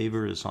our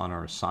favor is on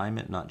our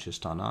assignment, not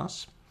just on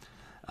us.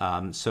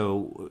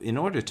 So in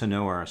order to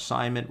know our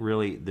assignment,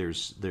 really,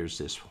 there's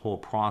this whole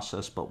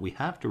process, but we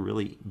have to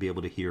really be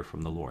able to hear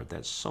from the Lord.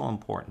 That's so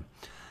important.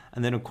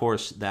 And then, of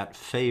course, that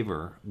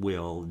favor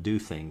will do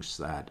things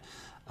that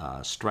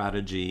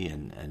strategy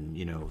and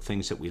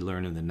things that we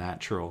learn in the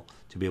natural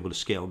to be able to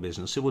scale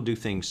business. It will do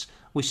things.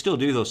 We still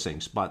do those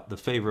things, but the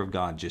favor of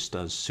God just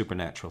does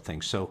supernatural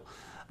things. So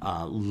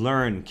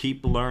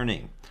keep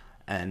learning.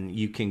 And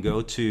you can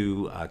go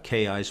to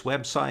KI's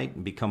website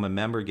and become a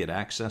member, get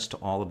access to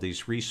all of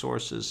these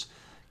resources,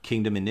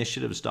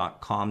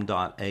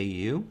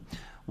 kingdominitiatives.com.au.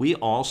 We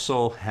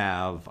also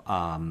have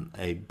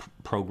a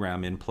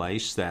program in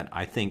place that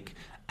I think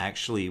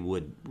actually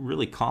would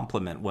really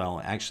complement,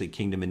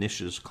 Kingdom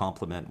Initiatives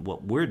complement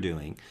what we're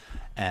doing.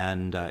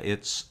 And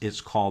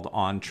it's called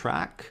On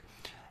Track.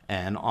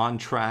 And On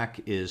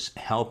Track is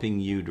helping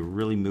you to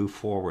really move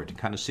forward, to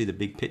kind of see the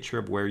big picture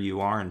of where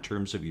you are in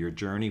terms of your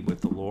journey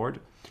with the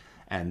Lord,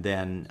 and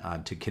then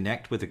to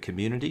connect with a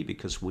community,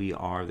 because we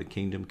are the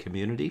Kingdom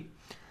community.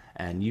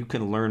 And you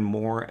can learn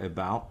more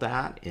about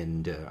that.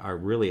 And our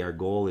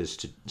goal is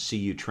to see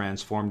you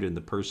transformed in the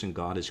person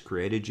God has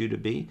created you to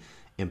be,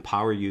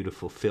 empower you to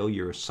fulfill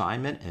your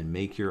assignment, and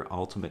make your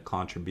ultimate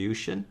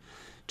contribution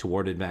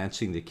toward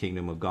advancing the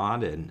kingdom of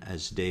God. And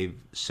as Dave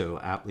so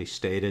aptly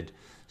stated,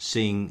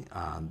 seeing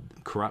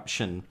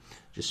corruption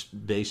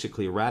just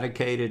basically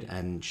eradicated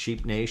and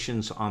sheep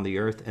nations on the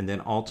earth, and then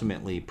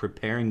ultimately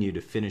preparing you to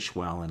finish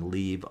well and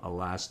leave a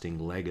lasting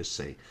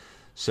legacy.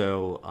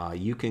 So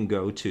you can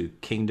go to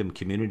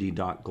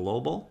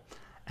kingdomcommunity.global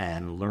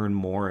and learn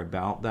more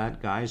about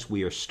that, guys.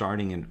 We are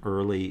starting in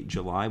early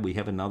July. We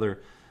have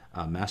another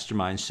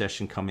mastermind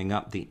session coming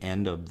up the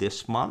end of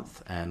this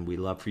month, and we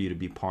love for you to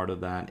be part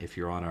of that. If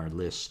you're on our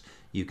list,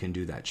 you can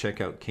do that. Check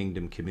out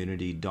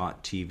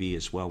kingdomcommunity.tv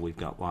as well. We've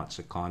got lots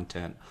of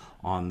content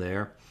on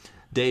there.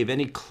 Dave,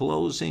 any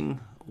closing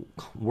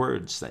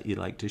words that you'd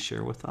like to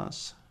share with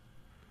us?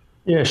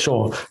 Yeah,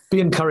 sure.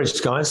 Be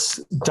encouraged, guys.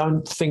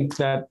 Don't think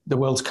that the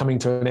world's coming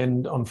to an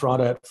end on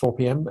Friday at 4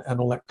 p.m. and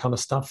all that kind of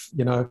stuff.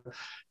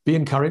 Be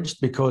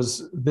encouraged,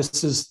 because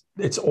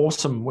it's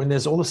awesome. When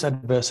there's all this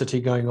adversity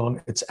going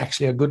on, it's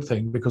actually a good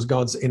thing, because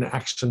God's in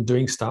action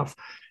doing stuff.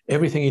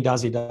 Everything he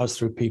does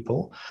through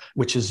people,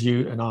 which is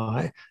you and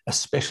I,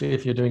 especially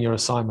if you're doing your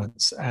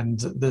assignments.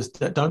 And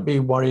don't be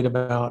worried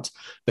about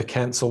the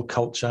cancel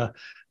culture.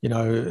 I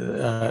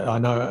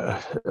know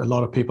a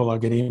lot of people, I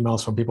get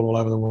emails from people all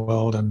over the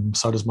world, and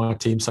so does my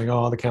team, saying,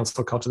 the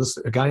cancel culture. This,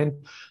 again,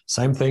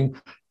 same thing.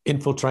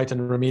 Infiltrate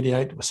and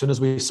remediate. As soon as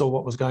we saw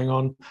what was going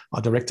on,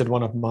 I directed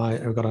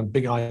we've got a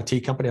big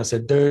IT company. I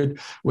said, dude,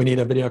 we need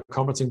a video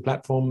conferencing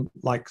platform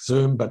like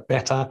Zoom, but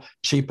better,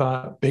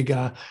 cheaper,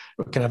 bigger.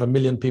 We can have 1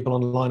 million people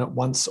online at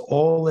once.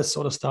 All this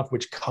sort of stuff,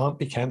 which can't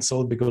be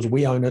canceled because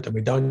we own it and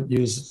we don't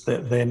use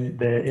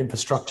their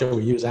infrastructure.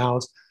 We use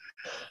ours.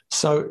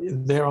 So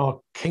there are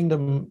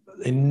kingdom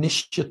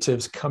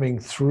initiatives coming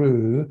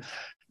through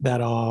that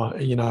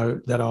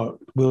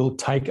will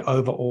take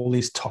over all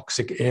these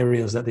toxic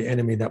areas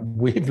that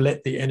we've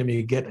let the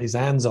enemy get his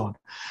hands on,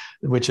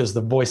 which is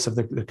the voice of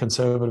the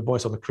conservative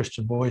voice, or the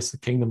Christian voice, the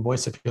kingdom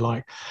voice, if you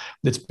like.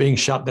 It's being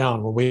shut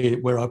down. Well,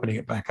 we're opening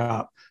it back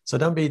up. So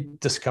don't be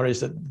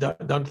discouraged.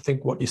 Don't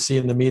think what you see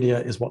in the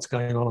media is what's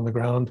going on the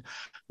ground.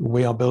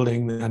 We are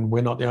building, and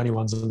we're not the only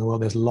ones in the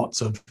world. There's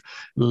lots of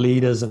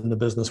leaders in the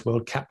business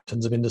world,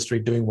 captains of industry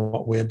doing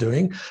what we're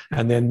doing.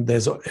 And then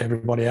there's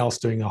everybody else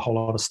doing a whole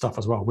lot of stuff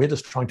as well. We're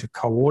just trying to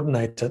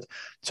coordinate it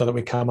so that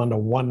we come under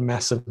one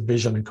massive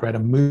vision and create a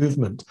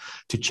movement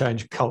to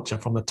change culture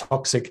from the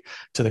toxic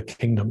to the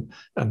kingdom.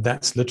 And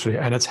that's literally,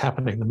 and it's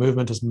happening. The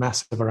movement is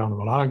massive around the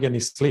world. I don't get any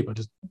sleep. I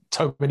just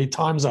so many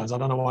time zones. I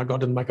don't know why God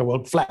didn't make a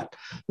world flat.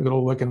 We could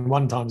all work in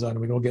one time zone and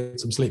we can all get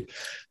some sleep,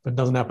 but it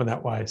doesn't happen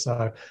that way.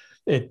 So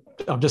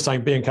I'm just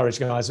saying, be encouraged,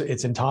 guys.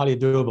 It's entirely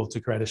doable to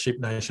create a sheep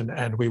nation,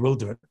 and we will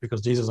do it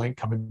because Jesus ain't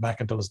coming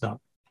back until it's done.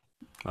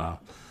 Wow.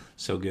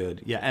 So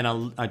good. Yeah.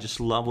 And I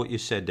just love what you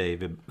said,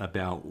 Dave,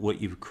 about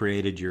what you've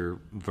created, your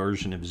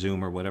version of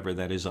Zoom or whatever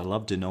that is. I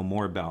love to know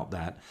more about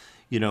that.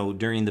 You know,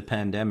 during the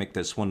pandemic,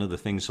 that's one of the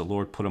things the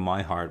Lord put in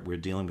my heart. We're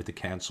dealing with the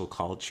cancel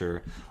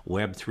culture,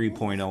 Web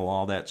 3.0,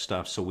 all that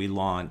stuff. So we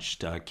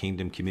launched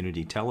Kingdom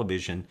Community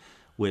Television,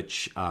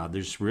 which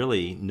there's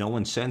really no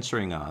one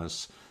censoring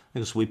us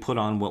because we put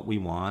on what we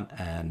want.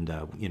 And,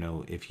 you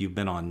know, if you've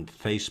been on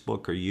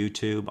Facebook or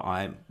YouTube,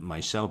 I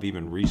myself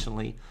even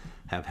recently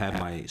have had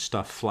my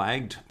stuff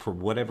flagged for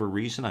whatever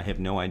reason. I have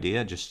no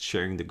idea, just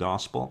sharing the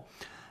gospel.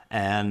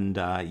 And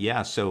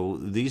yeah, so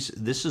this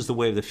is the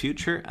way of the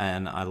future.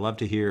 And I love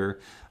to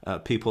hear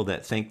people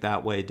that think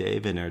that way,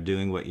 Dave, and are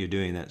doing what you're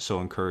doing. That's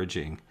so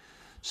encouraging.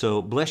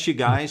 So bless you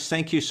guys.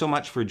 Thank you so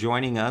much for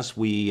joining us.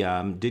 We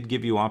did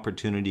give you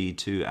opportunity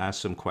to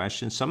ask some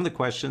questions. Some of the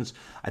questions,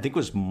 I think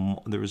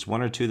there was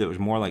one or two that was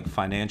more like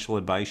financial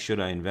advice. Should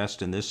I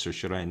invest in this or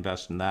should I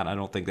invest in that? I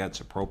don't think that's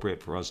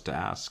appropriate for us to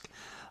ask.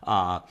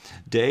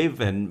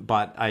 Dave,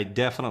 but I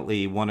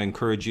definitely want to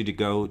encourage you to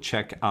go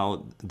check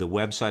out the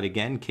website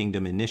again,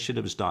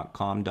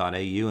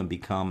 kingdominitiatives.com.au, and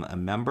become a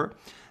member.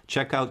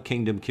 Check out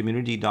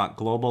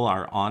kingdomcommunity.global,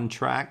 our On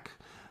Track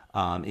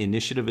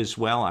initiative as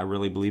well. I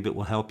really believe it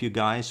will help you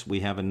guys.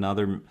 We have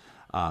another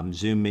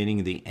Zoom meeting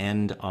at the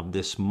end of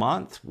this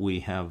month.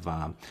 We have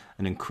an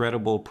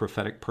incredible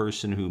prophetic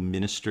person who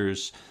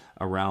ministers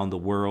around the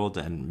world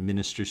and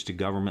ministers to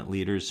government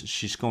leaders.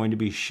 She's going to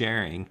be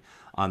sharing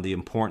on the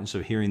importance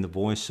of hearing the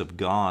voice of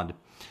God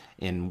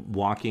and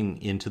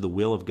walking into the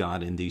will of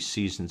God in these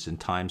seasons and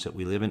times that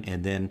we live in.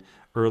 And then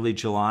early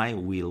July,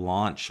 we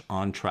launch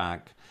On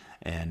Track,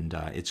 and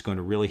it's going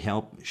to really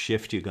help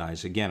shift you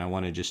guys. Again, I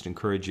want to just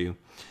encourage you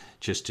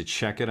just to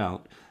check it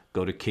out.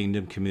 Go to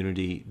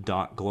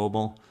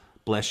kingdomcommunity.global.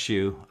 Bless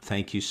you.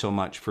 Thank you so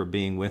much for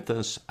being with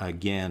us.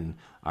 Again,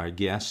 our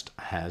guest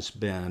has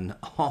been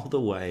all the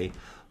way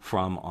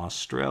from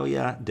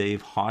Australia,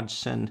 Dave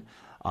Hodgson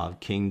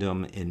of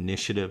Kingdom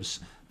Initiatives.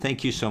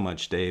 Thank you so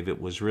much, Dave.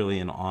 It was really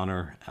an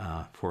honor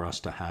for us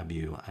to have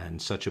you,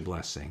 and such a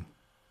blessing.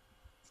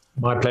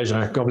 My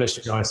pleasure. God bless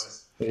you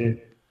guys.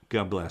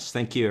 God bless.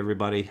 Thank you,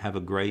 everybody. Have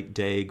a great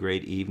day,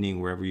 great evening,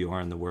 wherever you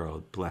are in the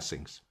world.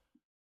 Blessings.